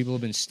meathead that people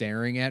have been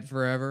staring at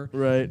forever.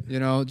 Right.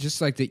 You know,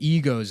 just like the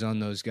egos on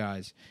those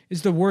guys.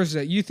 It's the worst.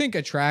 That you think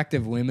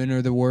attractive women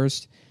are the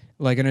worst?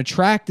 Like an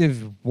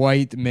attractive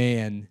white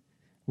man,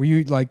 where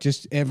you like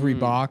just every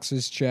box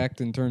is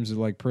checked in terms of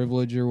like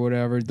privilege or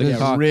whatever. The Just-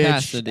 cock Rich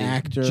Cassidy.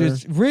 actor.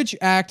 just rich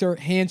actor,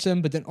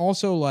 handsome, but then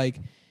also like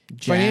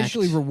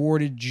financially Jacked.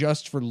 rewarded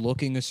just for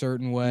looking a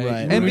certain way. Right.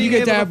 And when you being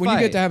get to able have to when you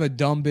get fight. to have a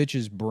dumb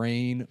bitch's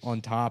brain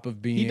on top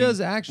of being He does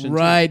action. too.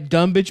 Right.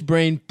 Dumb bitch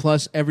brain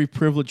plus every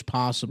privilege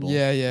possible.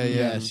 Yeah, yeah,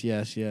 yeah.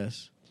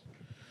 Yes.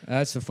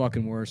 That's the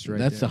fucking worst, right?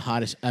 That's the there.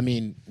 hottest. I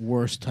mean,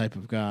 worst type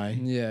of guy.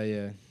 Yeah,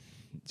 yeah.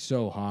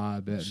 So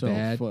hot, So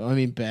bad.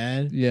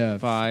 bad. Yeah,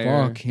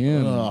 Fire. fuck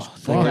him. Ugh,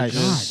 Fuck, that guy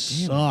God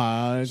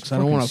sucks. I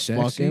don't want to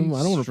fucking fuck him.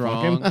 I don't want to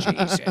fuck him.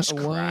 Strong. Jesus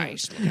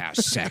Christ, look how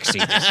sexy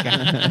this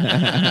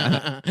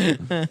guy.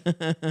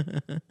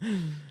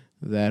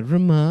 That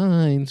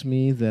reminds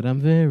me that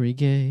I'm very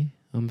gay.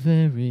 I'm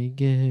very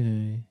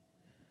gay.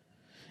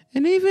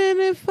 And even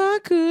if I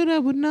could, I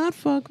would not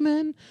fuck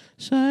men.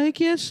 Psych,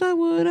 yes, I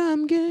would,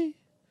 I'm gay.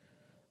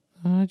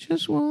 I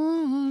just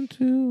want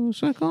to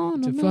suck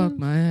on To a fuck man.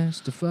 my ass,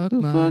 to fuck To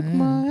my fuck ass.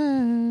 my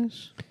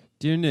ass.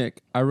 Dear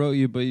Nick, I wrote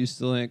you, but you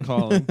still ain't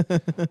calling.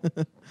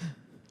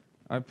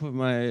 I put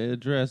my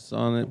address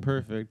on it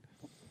perfect.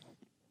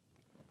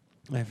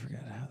 I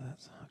forgot how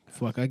that song.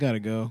 Fuck, I gotta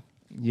go.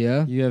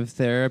 Yeah. You have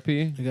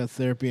therapy? I got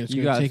therapy and it's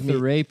You gonna got take me.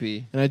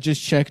 therapy. And I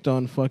just checked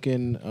on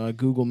fucking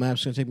Google Maps.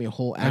 It's gonna take me a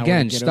whole hour.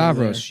 Again, to get over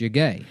Stavros, you're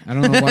gay. I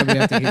don't know why we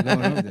have to keep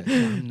going over this.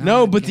 I'm there. No,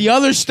 not but gay. the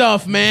other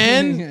stuff,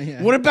 man.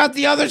 Yeah. What about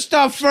the other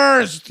stuff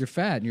first? You're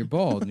fat and you're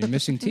bald and you're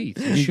missing teeth.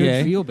 You You should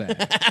gay? feel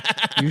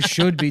bad. You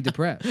should be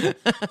depressed.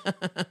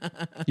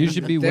 You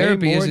should be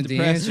Therapy way more isn't the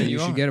depressed answer. than You you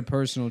should are. get a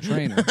personal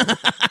trainer.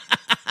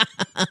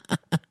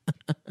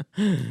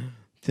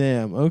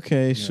 Damn.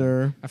 Okay,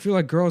 sir. I feel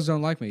like girls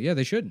don't like me. Yeah,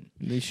 they shouldn't.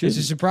 They should. It's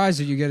a surprise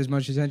that you get as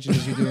much attention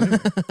as you do. Anyway.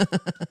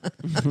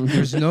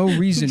 There's no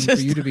reason for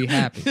you to be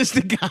happy. Just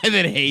the guy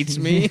that hates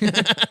me.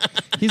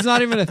 He's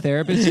not even a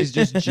therapist. He's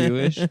just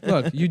Jewish.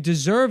 Look, you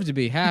deserve to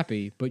be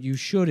happy, but you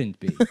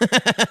shouldn't be.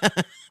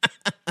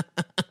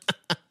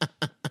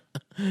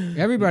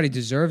 Everybody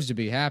deserves to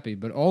be happy,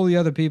 but all the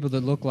other people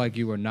that look like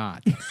you are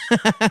not.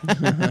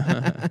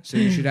 So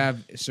you should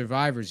have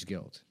survivor's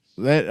guilt.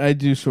 That I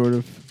do sort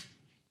of.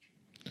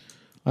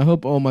 I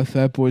hope all my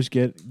fat boys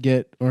get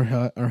are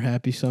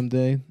happy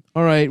someday.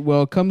 All right,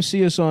 well, come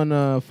see us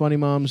on Funny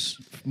Moms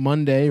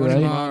Monday, Funny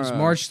right? Moms,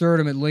 March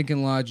 3rd, I'm at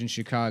Lincoln Lodge in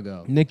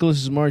Chicago.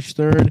 Nicholas is March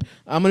 3rd.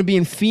 I'm going to be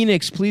in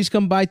Phoenix. Please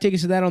come buy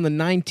tickets to that on the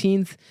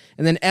 19th.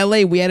 And then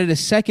LA, we added a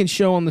second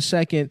show on the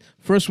 2nd.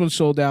 First one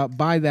sold out.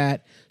 Buy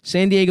that.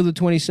 San Diego the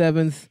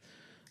 27th.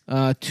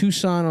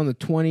 Tucson on the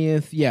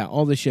 20th. Yeah,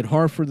 all this shit.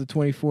 Hartford the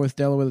 24th.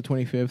 Delaware the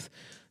 25th.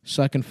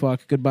 Suck and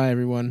fuck. Goodbye,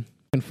 everyone.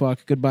 And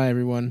fuck. Goodbye,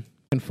 everyone.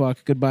 And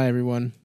fuck. Goodbye, everyone.